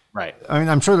 Right. I mean,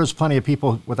 I'm sure there's plenty of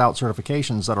people without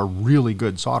certifications that are really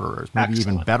good solderers, maybe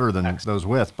even better than those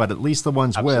with, but at least the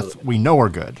ones with we know are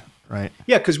good, right?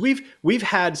 Yeah, because we've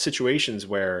had situations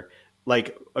where,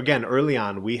 like, again, early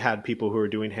on, we had people who were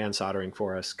doing hand soldering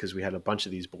for us because we had a bunch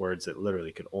of these boards that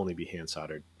literally could only be hand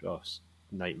soldered. Oh,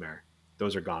 nightmare.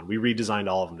 Those are gone. We redesigned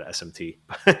all of them to SMT.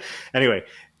 Anyway,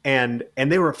 and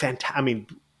they were fantastic. I mean,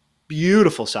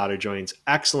 beautiful solder joints,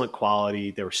 excellent quality.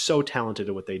 They were so talented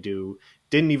at what they do.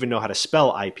 Didn't even know how to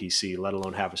spell IPC, let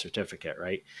alone have a certificate,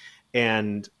 right?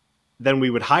 And then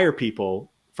we would hire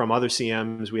people from other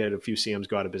CMs. We had a few CMs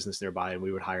go out of business nearby, and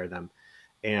we would hire them.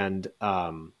 And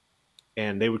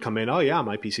they would come in, oh yeah, I'm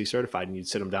IPC certified. And you'd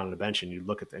sit them down on a bench and you'd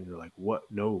look at them and you're like, what?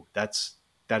 No, that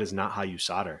is not how you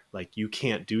solder. Like, you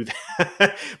can't do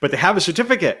that. But they have a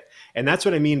certificate. And that's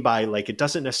what I mean by, like, it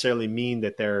doesn't necessarily mean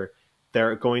that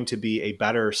they're going to be a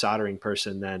better soldering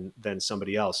person than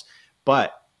somebody else.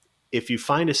 But if you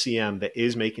find a CM that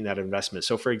is making that investment,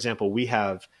 so for example, we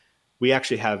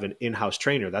actually have an in-house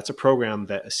trainer. That's a program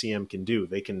that a CM can do.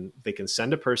 They can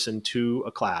send a person to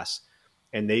a class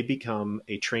and they become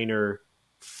a trainer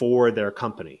for their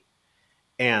company.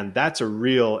 And that's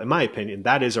in my opinion,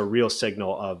 that is a real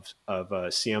signal of a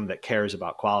CM that cares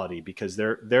about quality, because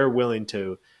they're willing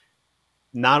to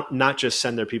not just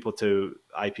send their people to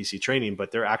IPC training,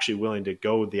 but they're actually willing to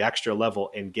go the extra level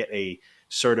and get a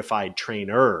certified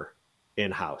trainer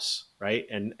in-house, right?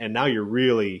 And now you're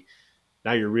really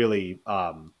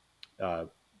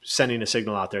sending a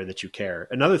signal out there that you care.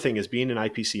 Another thing is, being an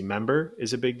IPC member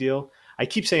is a big deal. I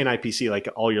keep saying IPC like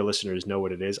all your listeners know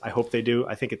what it is. I hope they do.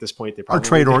 I think at this point they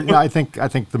probably do. I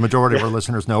think the majority of our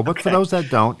listeners know. But for those that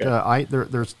don't,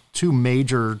 there's two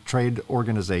major trade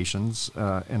organizations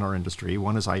in our industry.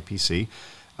 One is IPC,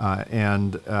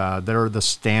 and they're the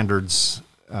standards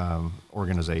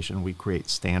organization. We create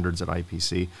standards at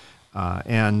IPC.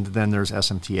 And then there's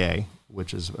SMTA,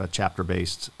 which is a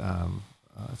chapter-based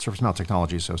Surface Mount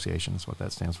Technology Association is what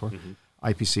that stands for. Mm-hmm.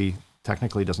 IPC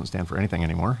technically doesn't stand for anything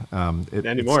anymore. Old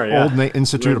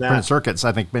Institute of Printed Circuits,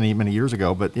 I think many years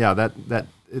ago. But yeah,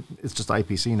 it's just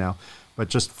IPC now. But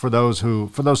just for those 2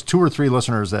 or 3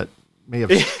 listeners that may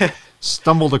have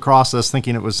stumbled across this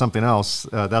thinking it was something else,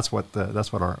 that's what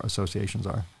our associations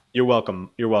are. You're welcome.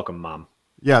 You're welcome, Mom.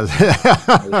 Yeah,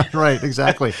 right,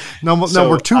 exactly. No,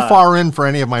 we're too far in for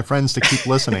any of my friends to keep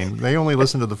listening. They only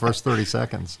listen to the first 30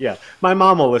 seconds. Yeah, my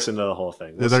mom will listen to the whole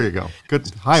thing. There you go.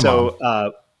 Good. Hi,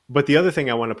 Mom. But the other thing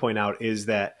I want to point out is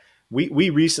that we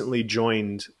recently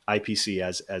joined IPC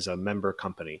as a member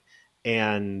company.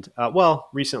 And,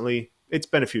 recently, it's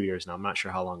been a few years now. I'm not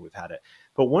sure how long we've had it.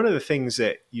 But one of the things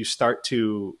that you start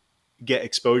to get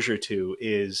exposure to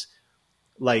is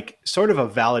like sort of a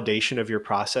validation of your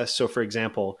process. So for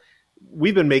example,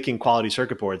 we've been making quality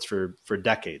circuit boards for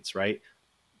decades, right?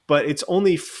 But it's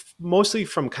only mostly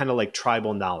from kind of like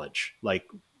tribal knowledge. Like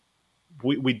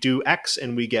we do X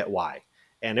and we get Y,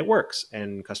 and it works,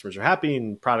 and customers are happy,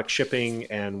 and product shipping,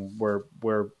 and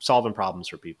we're solving problems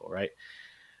for people, right?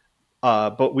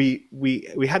 But we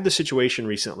had the situation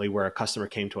recently where a customer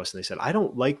came to us and they said, I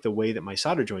don't like the way that my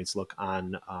solder joints look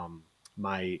on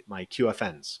my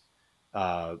QFNs.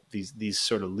 These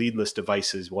sort of leadless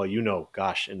devices. Well, in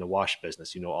the wash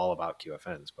business, you know all about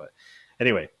QFNs. But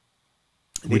anyway,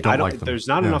 there's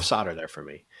not enough solder there for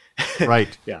me.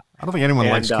 Right. Yeah. I don't think anyone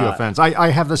likes QFNs. I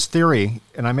have this theory,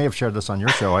 and I may have shared this on your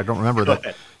show. I don't remember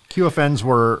that QFNs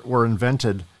were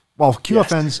invented. Well,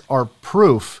 QFNs are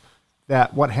proof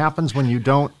that what happens when you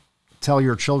don't tell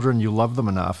your children you love them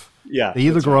enough. Yeah, they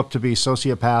either grow up to be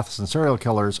sociopaths and serial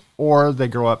killers, or they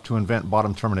grow up to invent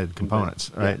bottom terminated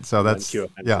components, right? Yeah. So that's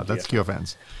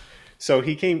QFNs. So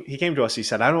he came to us. He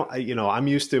said, I'm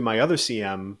used to my other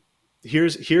CM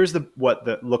here's what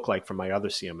the looked like from my other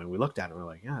CM. And we looked at it and we're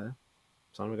like, yeah,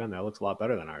 son of a gun, that looks a lot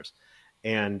better than ours.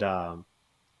 And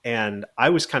I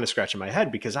was kind of scratching my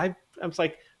head because I was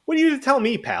like, what are you to tell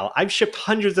me, pal? I've shipped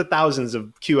hundreds of thousands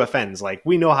of QFNs. Like,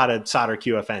 we know how to solder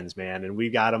QFNs, man. And we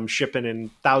got them shipping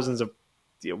in thousands of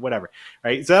whatever.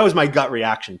 Right. So that was my gut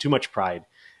reaction, too much pride.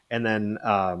 And then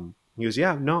he goes,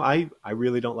 yeah, no, I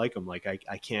really don't like them. Like,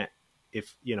 I can't,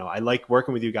 if, I like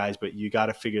working with you guys, but you got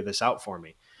to figure this out for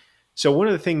me. So one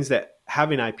of the things that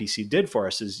having IPC did for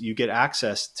us is you get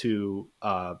access to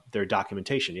their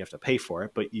documentation. You have to pay for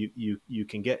it, but you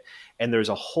can get, and there's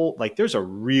a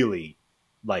really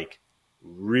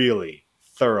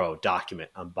thorough document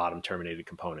on bottom terminated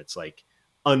components, like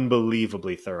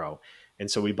unbelievably thorough. And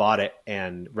so we bought it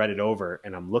and read it over,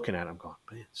 and I'm looking at it, I'm going,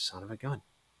 man, son of a gun.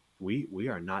 We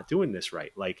are not doing this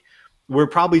right. Like, we're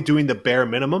probably doing the bare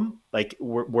minimum. Like,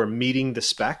 we're meeting the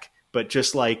spec, but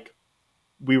just like,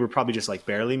 we were probably just like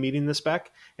barely meeting the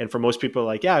spec. And for most people,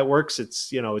 like, yeah, it works. It's,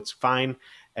 it's fine.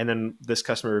 And then this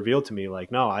customer revealed to me,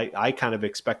 like, no, I kind of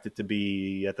expect it to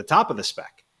be at the top of the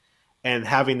spec. And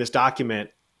having this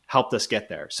document helped us get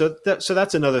there. So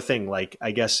that's another thing. Like, I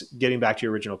guess getting back to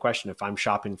your original question, if I'm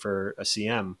shopping for a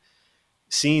CM,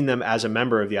 seeing them as a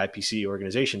member of the IPC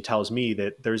organization tells me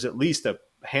that there's at least a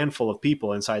handful of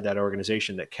people inside that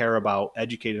organization that care about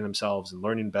educating themselves and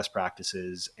learning best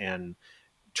practices and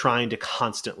trying to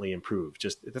constantly improve.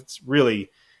 It's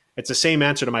the same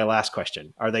answer to my last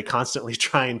question. Are they constantly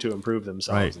trying to improve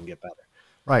themselves and get better?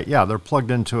 Right. Yeah. They're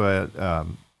plugged into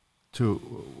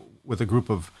with a group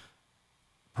of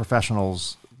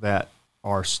professionals that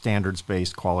are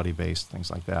standards-based, quality-based, things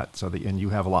like that. And you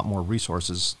have a lot more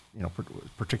resources,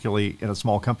 particularly in a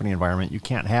small company environment. You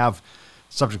can't have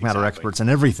subject matter experts in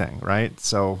everything, right?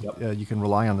 So you can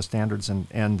rely on the standards and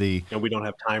we don't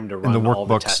have time to run all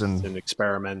the tests and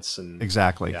experiments and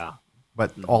exactly. Yeah,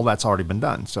 but all that's already been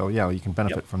done. So you can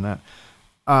benefit from that.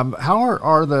 How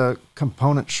are the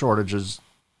component shortages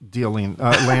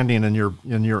landing in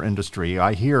your industry?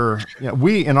 I hear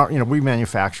we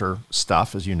manufacture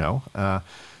stuff, as you know,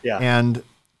 and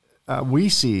we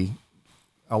see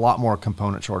a lot more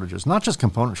component shortages. Not just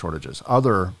component shortages,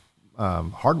 other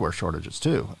hardware shortages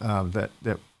too. That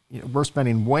we're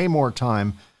spending way more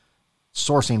time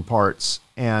sourcing parts,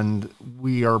 and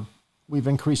we've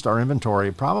increased our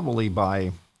inventory probably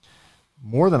by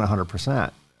more than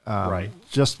 100%. Right.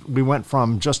 We went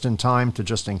from just in time to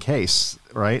just in case.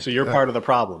 Right. So you're part of the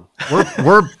problem.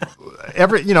 We're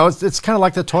it's kind of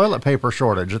like the toilet paper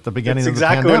shortage at the beginning of the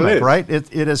pandemic, right?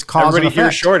 It is cause and effect. Everybody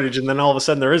hears shortage, and then all of a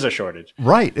sudden there is a shortage.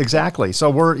 Right. Exactly. So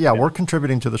we're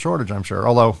contributing to the shortage, I'm sure.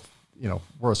 Although,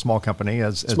 we're a small company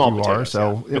as you are.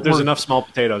 So but there's enough small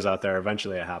potatoes out there.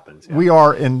 Eventually it happens. Yeah. We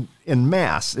are in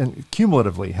mass and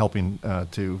cumulatively helping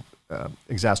to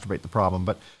exacerbate the problem.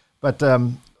 But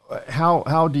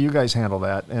how do you guys handle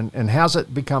that? And has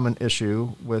it become an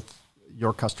issue with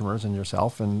your customers and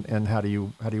yourself? And how do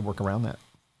you work around that?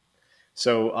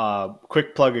 So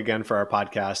quick plug again for our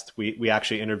podcast. We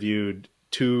actually interviewed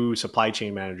 2 supply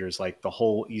chain managers, like the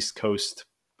whole East Coast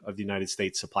of the United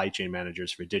States supply chain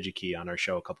managers for DigiKey on our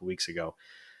show a couple of weeks ago,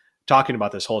 talking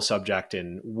about this whole subject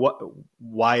and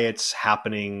why it's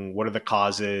happening, what are the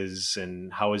causes,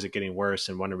 and how is it getting worse,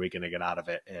 and when are we going to get out of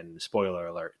it? And spoiler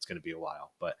alert, it's going to be a while.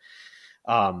 But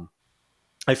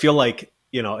I feel like,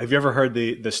 have you ever heard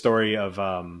the story of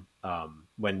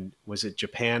when was it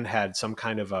Japan had some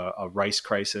kind of a rice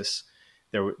crisis?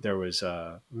 There was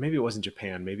maybe it wasn't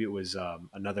Japan, maybe it was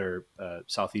another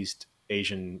Southeast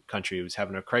Asian country was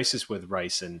having a crisis with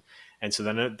rice, and so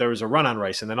then there was a run on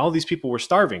rice, and then all these people were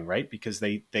starving, right? Because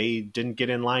they didn't get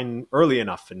in line early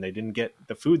enough, and they didn't get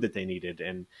the food that they needed,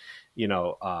 and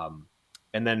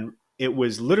and then it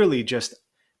was literally just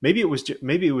maybe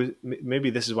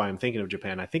this is why I'm thinking of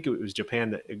Japan. I think it was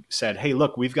Japan that said, "Hey,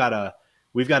 look, we've got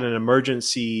an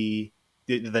emergency."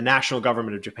 The national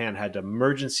government of Japan had an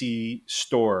emergency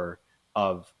store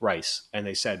of rice, and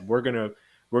they said, we're going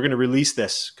to release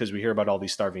this because we hear about all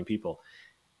these starving people.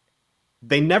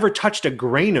 They never touched a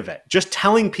grain of it, just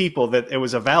telling people that it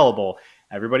was available.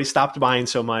 Everybody stopped buying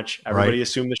so much. Everybody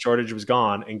assumed the shortage was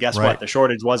gone. And guess what? The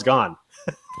shortage was gone.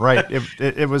 Right.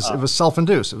 It was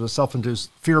self-induced. It was a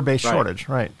self-induced fear-based shortage.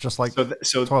 Right. Just like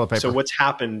toilet paper. So what's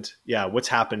happened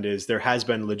is there has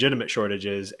been legitimate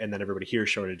shortages, and then everybody hears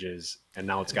shortages, and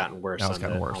now it's gotten worse. The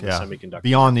semiconductor.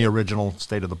 Beyond the original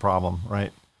state of the problem.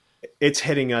 Right. It's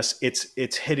hitting us.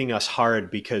 It's hitting us hard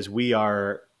because we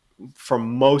are, for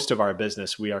most of our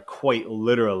business, we are quite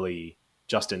literally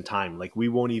just in time. Like we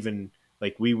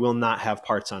will not have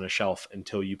parts on a shelf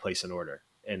until you place an order.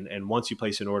 And once you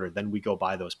place an order, then we go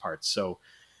buy those parts. So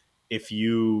if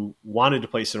you wanted to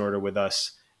place an order with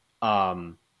us,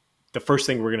 the first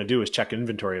thing we're going to do is check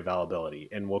inventory availability,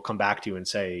 and we'll come back to you and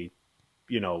say,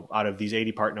 out of these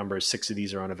 80 part numbers, 6 of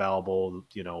these are unavailable.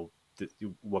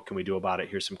 What can we do about it?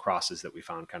 Here's some crosses that we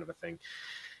found, kind of a thing.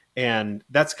 And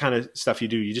that's the kind of stuff you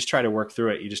do. You just try to work through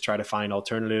it. You just try to find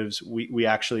alternatives. We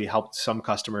actually helped some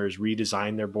customers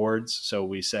redesign their boards. So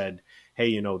we said,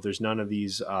 hey, there's none of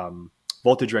these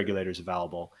voltage regulators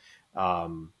available.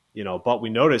 But we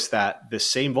noticed that the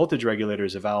same voltage regulator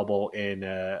is available in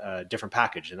a different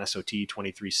package, an SOT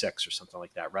 23.6 or something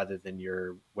like that, rather than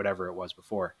your whatever it was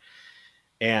before.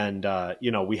 And,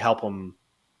 we help them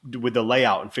with the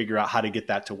layout and figure out how to get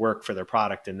that to work for their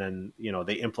product. And then,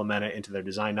 they implement it into their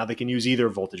design. Now they can use either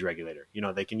voltage regulator.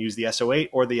 They can use the SO8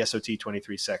 or the SOT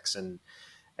 23.6.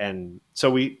 And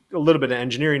so a little bit of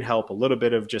engineering help, a little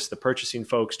bit of just the purchasing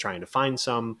folks trying to find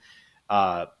some,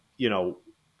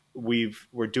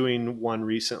 we're doing one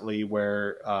recently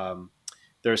where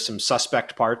there's some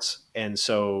suspect parts. And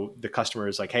so the customer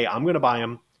is like, hey, I'm going to buy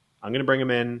them. I'm going to bring them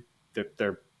in.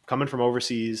 They're coming from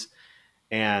overseas.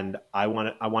 And I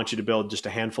want you to build just a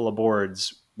handful of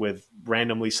boards with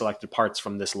randomly selected parts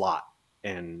from this lot,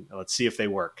 and let's see if they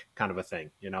work, kind of a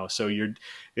thing, So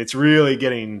it's really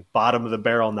getting bottom of the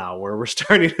barrel now, where we're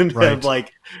starting to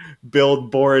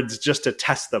build boards just to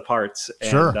test the parts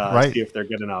and see if they're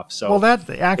good enough. So that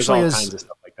actually there's all kinds of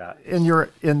stuff like that.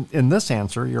 In this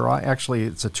answer,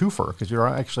 it's a twofer, because you're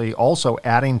actually also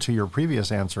adding to your previous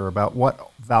answer about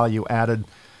what value added.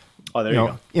 Oh, there you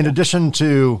go. In addition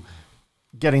to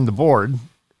getting the board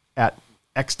at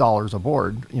X dollars a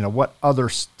board, what other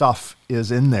stuff is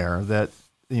in there that,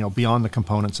 beyond the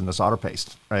components and the solder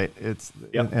paste, right?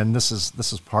 And this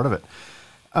is part of it.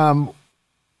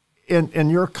 In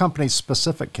your company's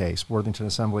specific case, Worthington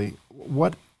Assembly,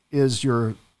 what is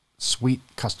your sweet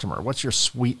customer? What's your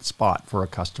sweet spot for a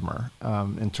customer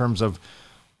in terms of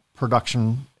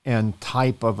production and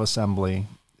type of assembly?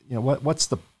 What's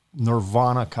the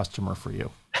nirvana customer for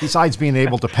you, besides being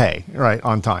able to pay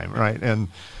on time, and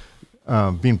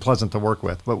being pleasant to work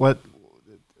with? But what,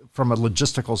 from a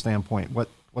logistical standpoint,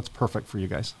 what's perfect for you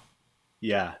guys?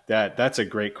 Yeah, that's a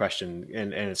great question,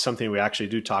 and it's something we actually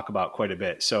do talk about quite a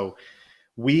bit. So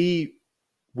we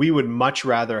would much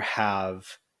rather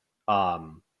have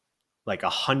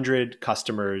 100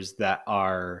 customers that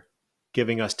are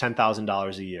giving us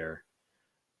 $10,000 a year,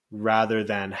 rather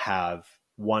than have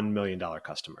 $1 million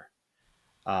customer.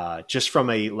 Just from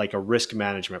a risk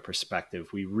management perspective,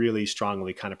 we really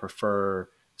strongly kind of prefer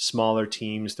smaller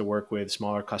teams to work with,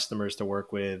 smaller customers to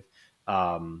work with,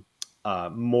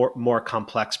 more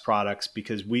complex products,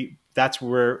 because that's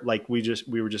where, we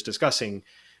were just discussing,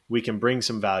 we can bring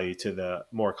some value to the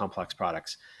more complex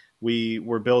products. We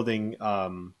were building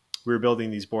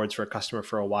these boards for a customer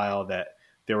for a while that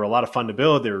they were a lot of fun to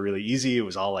build. They were really easy. It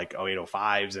was all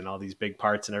 0805s and all these big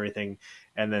parts and everything.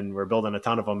 And then we're building a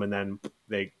ton of them, and then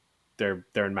they're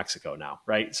in Mexico now,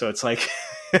 right? So it's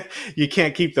you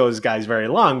can't keep those guys very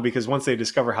long, because once they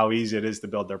discover how easy it is to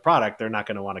build their product, they're not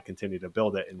going to want to continue to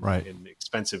build it in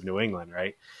expensive New England,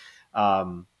 right?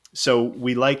 So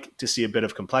we like to see a bit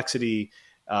of complexity.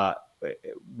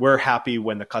 We're happy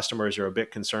when the customers are a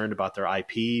bit concerned about their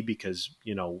IP, because,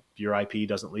 your IP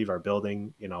doesn't leave our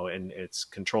building, and it's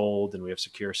controlled, and we have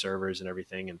secure servers and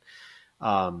everything. And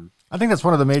I think that's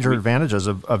one of the major advantages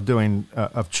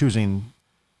of choosing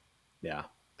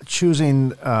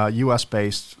U.S.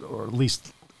 based, or at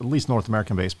least North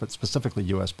American based, but specifically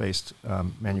U.S. based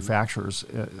manufacturers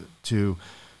to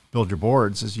build your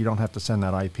boards, is you don't have to send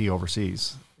that IP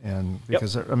overseas. And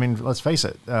because, let's face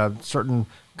it, certain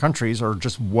countries are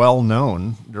just well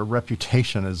known. Their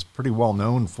reputation is pretty well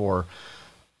known for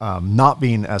not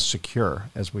being as secure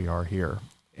as we are here.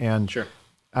 And sure.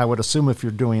 I would assume if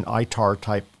you're doing ITAR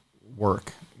type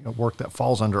work, work that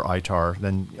falls under ITAR,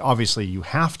 then obviously you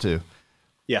have to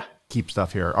keep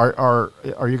stuff here.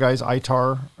 Are you guys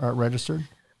ITAR registered?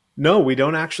 No, we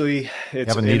don't actually.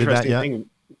 It's an interesting thing.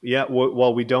 Yeah,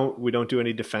 well, we don't do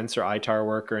any defense or ITAR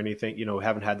work or anything. We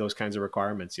haven't had those kinds of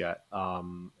requirements yet.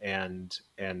 And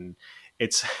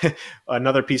it's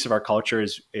another piece of our culture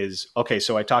is okay.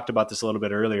 So I talked about this a little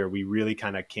bit earlier. We really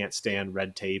kind of can't stand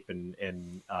red tape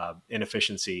and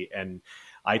inefficiency, and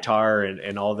ITAR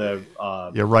and all the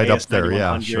you're right up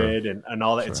there, sure. and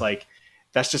all that. Sure. It's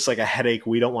that's just a headache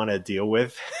we don't want to deal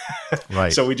with.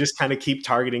 Right. So we just kind of keep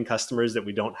targeting customers that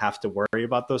we don't have to worry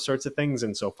about those sorts of things.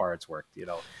 And so far it's worked.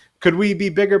 Could we be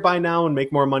bigger by now and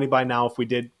make more money by now if we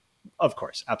did? Of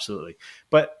course, absolutely.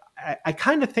 But I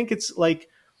kind of think it's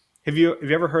have you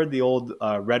ever heard the old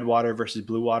red water versus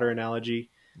blue water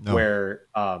analogy? No. Where,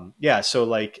 so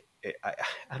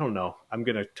I don't know. I'm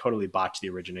going to totally botch the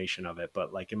origination of it,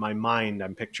 but like in my mind,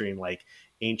 I'm picturing like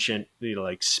ancient,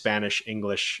 like Spanish,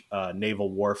 English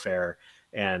naval warfare.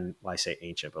 And well, I say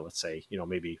ancient, but let's say,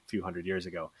 maybe a few hundred years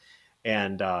ago.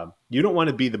 And you don't want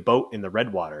to be the boat in the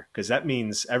red water, because that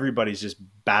means everybody's just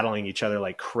battling each other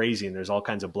like crazy and there's all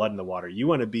kinds of blood in the water. You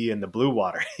want to be in the blue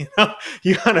water.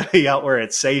 You want to be out where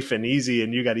it's safe and easy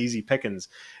and you got easy pickings.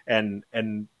 And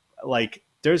like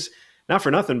there's, not for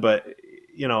nothing, but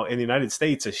in the United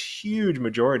States, a huge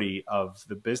majority of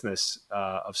the business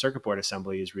of circuit board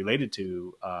assembly is related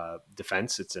to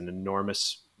defense. It's an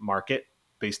enormous market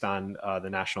based on the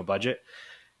national budget.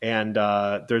 And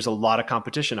there's a lot of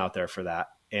competition out there for that.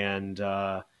 And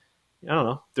I don't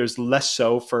know, there's less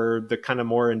so for the kind of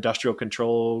more industrial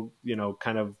control,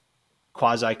 kind of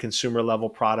quasi consumer level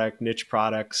product, niche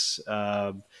products.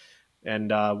 And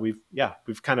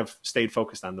we've kind of stayed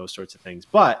focused on those sorts of things.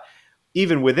 But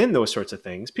even within those sorts of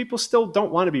things, people still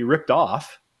don't want to be ripped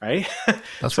off. Right.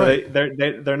 That's so right.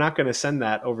 They're not going to send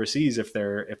that overseas if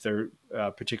they're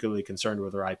particularly concerned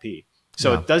with their IP.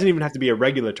 So It doesn't even have to be a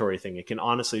regulatory thing. It can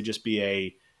honestly just be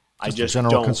a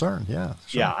general concern. Yeah.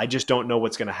 Sure. Yeah. I just don't know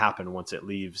what's going to happen once it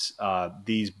leaves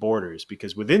these borders,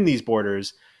 because within these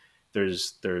borders,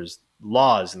 there's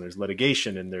laws and there's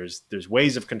litigation and there's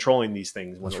ways of controlling these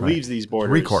things when it leaves these borders.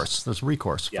 There's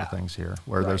recourse for things here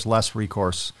where there's less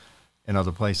recourse in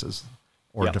other places,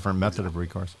 or a different method of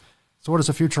recourse. So what does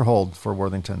the future hold for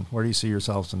Worthington? Where do you see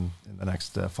yourselves in the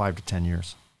next 5 to 10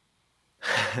 years?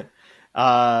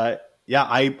 I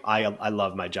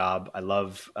love my job. I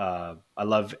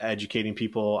love educating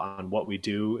people on what we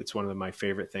do. It's one of my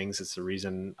favorite things. It's the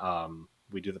reason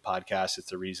we do the podcast. It's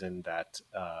the reason that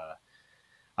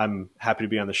I'm happy to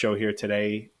be on the show here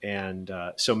today. And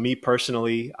so me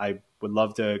personally, I would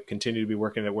love to continue to be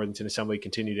working at Worthington Assembly,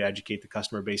 continue to educate the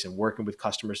customer base and working with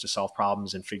customers to solve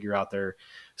problems and figure out their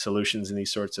solutions and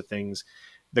these sorts of things.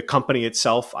 The company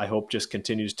itself, I hope, just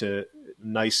continues to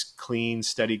nice, clean,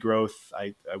 steady growth.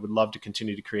 I would love to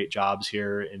continue to create jobs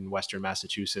here in Western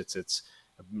Massachusetts. It's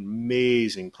an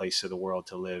amazing place of the world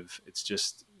to live. It's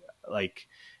just like,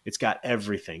 it's got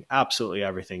everything, absolutely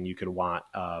everything you could want.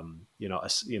 You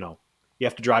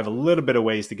have to drive a little bit of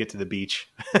ways to get to the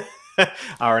beach,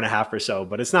 hour and a half or so,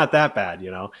 but it's not that bad.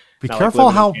 Be careful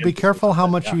how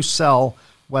much you sell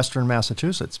Western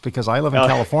Massachusetts, because I live in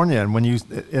California,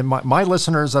 and my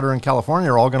listeners that are in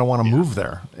California are all going to want to move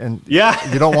there, and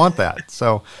you don't want that.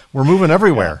 So we're moving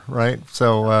everywhere, right?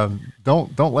 So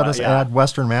don't let us add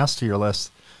Western Mass to your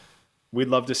list. We'd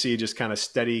love to see just kind of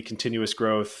steady, continuous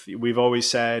growth. We've always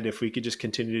said if we could just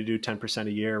continue to do 10%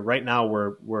 a year. Right now,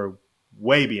 we're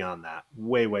way beyond that,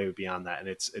 way beyond that, and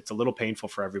it's a little painful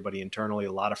for everybody internally.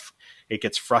 It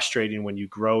gets frustrating when you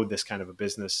grow this kind of a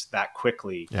business that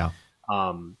quickly. Yeah.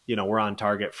 We're on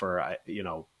target for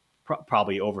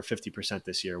probably over 50%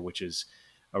 this year, which is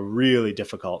a really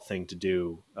difficult thing to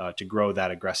do, to grow that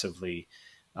aggressively.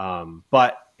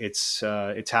 But it's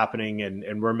happening,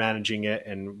 and we're managing it,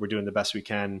 and we're doing the best we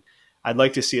can. I'd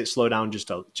like to see it slow down just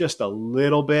a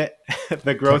little bit.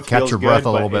 The growth catch your breath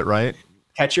a little bit, right?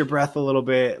 Catch your breath a little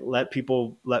bit. Let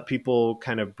people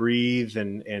kind of breathe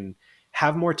and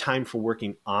have more time for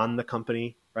working on the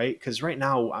company, right? Because right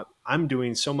now I'm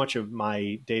doing so much of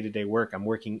my day-to-day work. I'm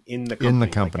working in the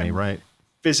company. Right?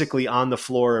 Physically on the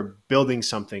floor, building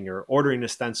something or ordering a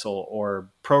stencil or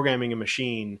programming a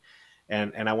machine.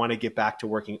 And I want to get back to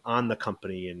working on the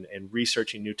company and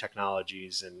researching new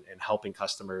technologies and helping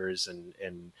customers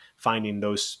and finding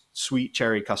those sweet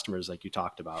cherry customers like you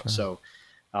talked about. Sure. So,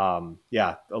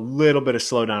 a little bit of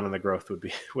slowdown on the growth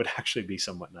would actually be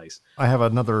somewhat nice. I have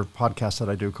another podcast that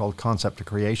I do called Concept to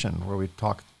Creation, where we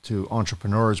talk to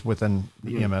entrepreneurs within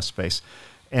the EMS space.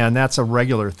 And that's a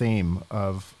regular theme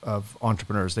of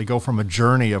entrepreneurs. They go from a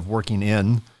journey of working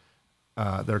in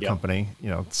their company,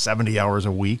 70 hours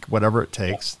a week, whatever it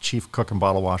takes, chief cook and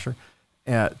bottle washer,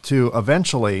 to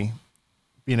eventually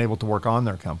being able to work on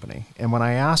their company. And when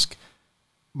I ask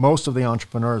most of the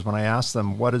entrepreneurs, when I ask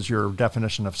them, what is your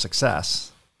definition of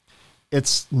success?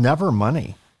 It's never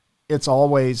money. It's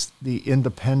always the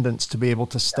independence to be able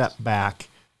to step back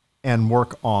and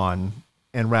work on,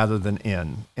 and rather than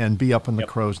in, and be up in the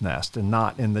crow's nest and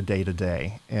not in the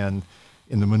day-to-day and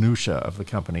in the minutia of the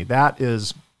company. That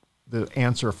is the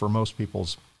answer for most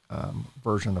people's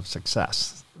version of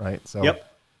success, right? So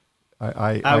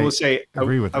I will say,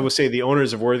 agree with I will say the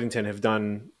owners of Worthington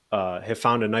have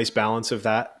found a nice balance of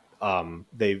that.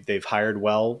 They've hired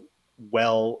well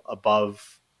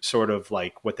above sort of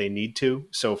like what they need to.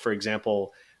 So for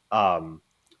example,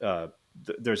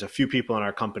 there's a few people in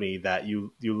our company that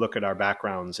you look at our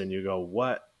backgrounds and you go,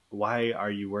 what why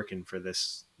are you working for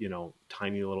this,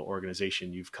 tiny little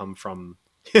organization? You've come from,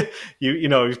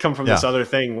 you've come from this other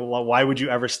thing. Well, why would you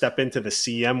ever step into the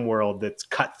CM world that's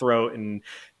cutthroat and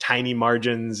tiny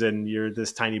margins and you're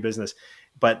this tiny business?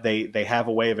 But they have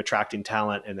a way of attracting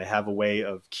talent, and they have a way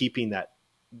of keeping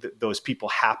those people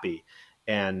happy,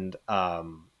 and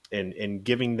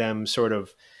giving them sort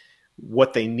of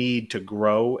what they need to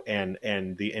grow, and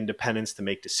the independence to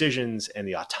make decisions, and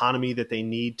the autonomy that they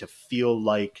need to feel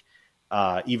like,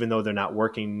 even though they're not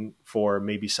working for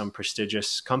maybe some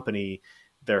prestigious company,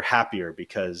 they're happier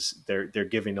because they're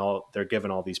given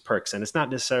all these perks. And it's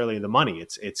not necessarily the money.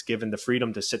 It's given the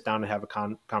freedom to sit down and have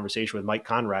a conversation with Mike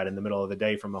Conrad in the middle of the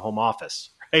day from a home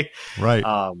office. Right.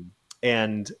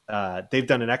 And they've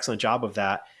done an excellent job of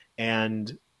that.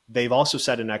 And they've also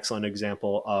set an excellent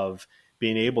example of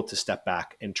being able to step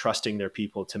back and trusting their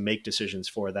people to make decisions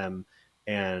for them,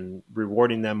 and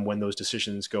rewarding them when those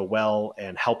decisions go well,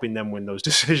 and helping them when those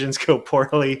decisions go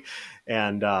poorly.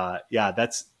 And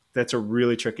that's a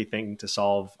really tricky thing to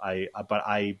solve. But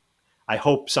I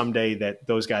hope someday that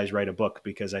those guys write a book,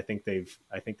 because I think they've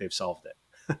solved it.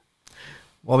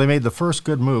 Well, they made the first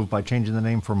good move by changing the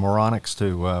name from Moronics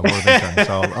to Worthington.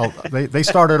 So they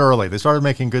started early. They started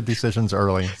making good decisions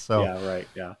early. So yeah, right.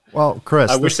 Yeah. Well, Chris,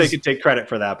 I wish they could take credit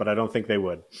for that, but I don't think they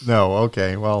would. No.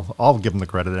 Okay. Well, I'll give them the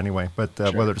credit anyway, but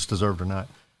sure, whether it's deserved or not.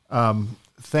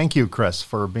 Thank you, Chris,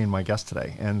 for being my guest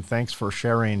today, and thanks for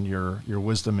sharing your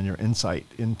wisdom and your insight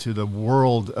into the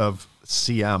world of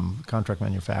CM, contract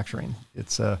manufacturing.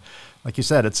 It's like you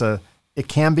said, it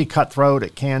can be cutthroat,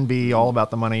 it can be all about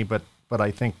the money, but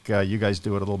I think you guys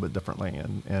do it a little bit differently,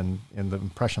 and the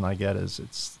impression I get is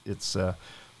it's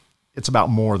about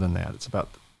more than that. It's about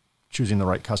choosing the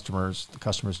right customers, the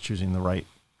customers choosing the right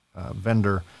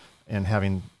vendor, and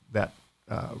having that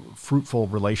fruitful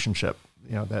relationship.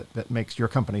 That makes your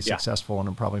company successful, and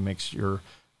it probably makes your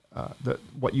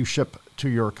what you ship to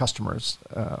your customers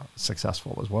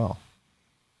successful as well.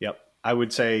 Yep. I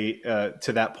would say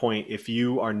to that point, if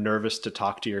you are nervous to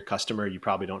talk to your customer, you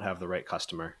probably don't have the right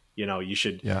customer. You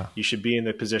should be in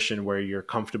the position where you're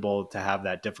comfortable to have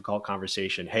that difficult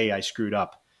conversation. Hey, I screwed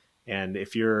up. And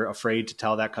if you're afraid to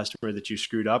tell that customer that you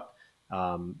screwed up,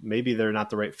 maybe they're not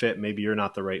the right fit. Maybe you're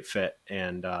not the right fit.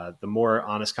 And the more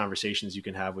honest conversations you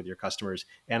can have with your customers,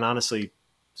 and honestly, the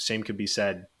same could be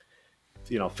said,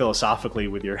 philosophically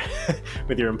with your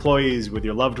with your employees, with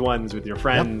your loved ones, with your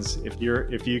friends. Yep.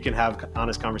 If you can have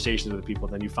honest conversations with people,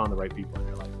 then you found the right people in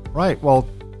your life. Right. Well,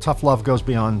 tough love goes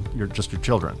beyond your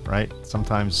children, right?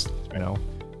 Sometimes,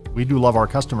 we do love our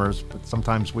customers, but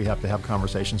sometimes we have to have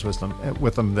conversations with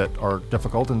them that are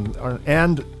difficult,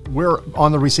 and we're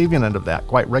on the receiving end of that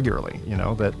quite regularly.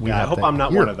 That we. I hope I'm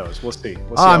not one of those. We'll see.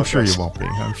 I'm sure you won't be.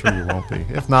 I'm sure you won't be.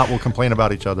 If not, we'll complain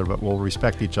about each other, but we'll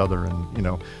respect each other,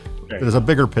 and there's a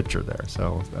bigger picture there.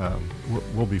 So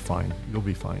we'll be fine. You'll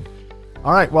be fine.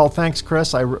 All right. Well, thanks,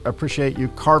 Chris. I appreciate you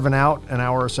carving out an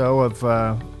hour or so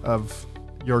of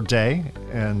your day,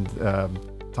 and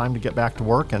time to get back to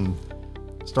work and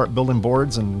start building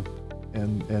boards and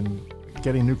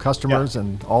getting new customers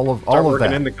and all of that. Start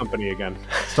working in the company again.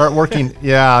 Start working.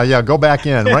 Yeah. Go back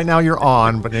in. Right now you're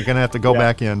on, but you're going to have to go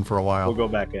back in for a while. We'll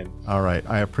go back in. All right.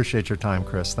 I appreciate your time,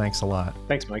 Chris. Thanks a lot.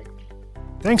 Thanks, Mike.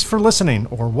 Thanks for listening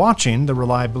or watching the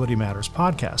Reliability Matters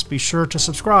podcast. Be sure to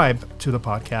subscribe to the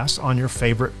podcast on your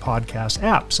favorite podcast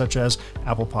app, such as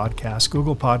Apple Podcasts,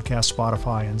 Google Podcasts,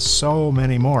 Spotify, and so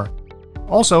many more.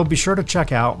 Also, be sure to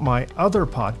check out my other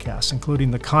podcasts, including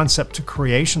the Concept to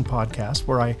Creation podcast,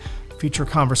 where I feature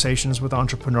conversations with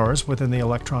entrepreneurs within the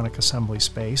electronic assembly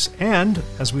space, and,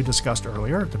 as we discussed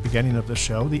earlier at the beginning of the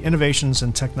show, the Innovations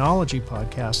in Technology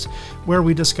podcast, where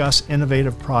we discuss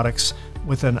innovative products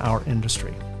within our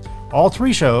industry. All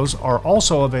three shows are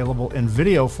also available in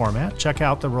video format. Check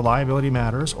out the Reliability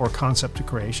Matters or Concept to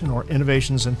Creation or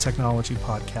Innovations in Technology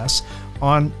podcasts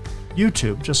on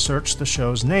YouTube. Just search the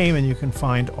show's name and you can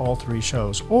find all three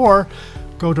shows. Or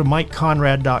go to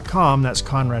MikeConrad.com. That's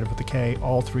Conrad with a K.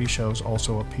 All three shows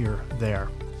also appear there.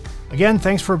 Again,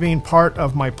 thanks for being part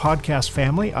of my podcast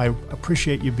family. I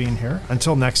appreciate you being here.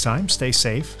 Until next time, stay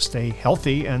safe, stay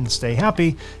healthy, and stay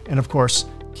happy. And of course,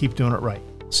 keep doing it right.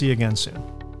 See you again soon.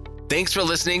 Thanks for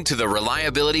listening to the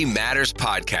Reliability Matters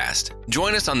podcast.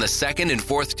 Join us on the second and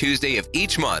fourth Tuesday of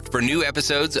each month for new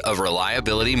episodes of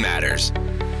Reliability Matters.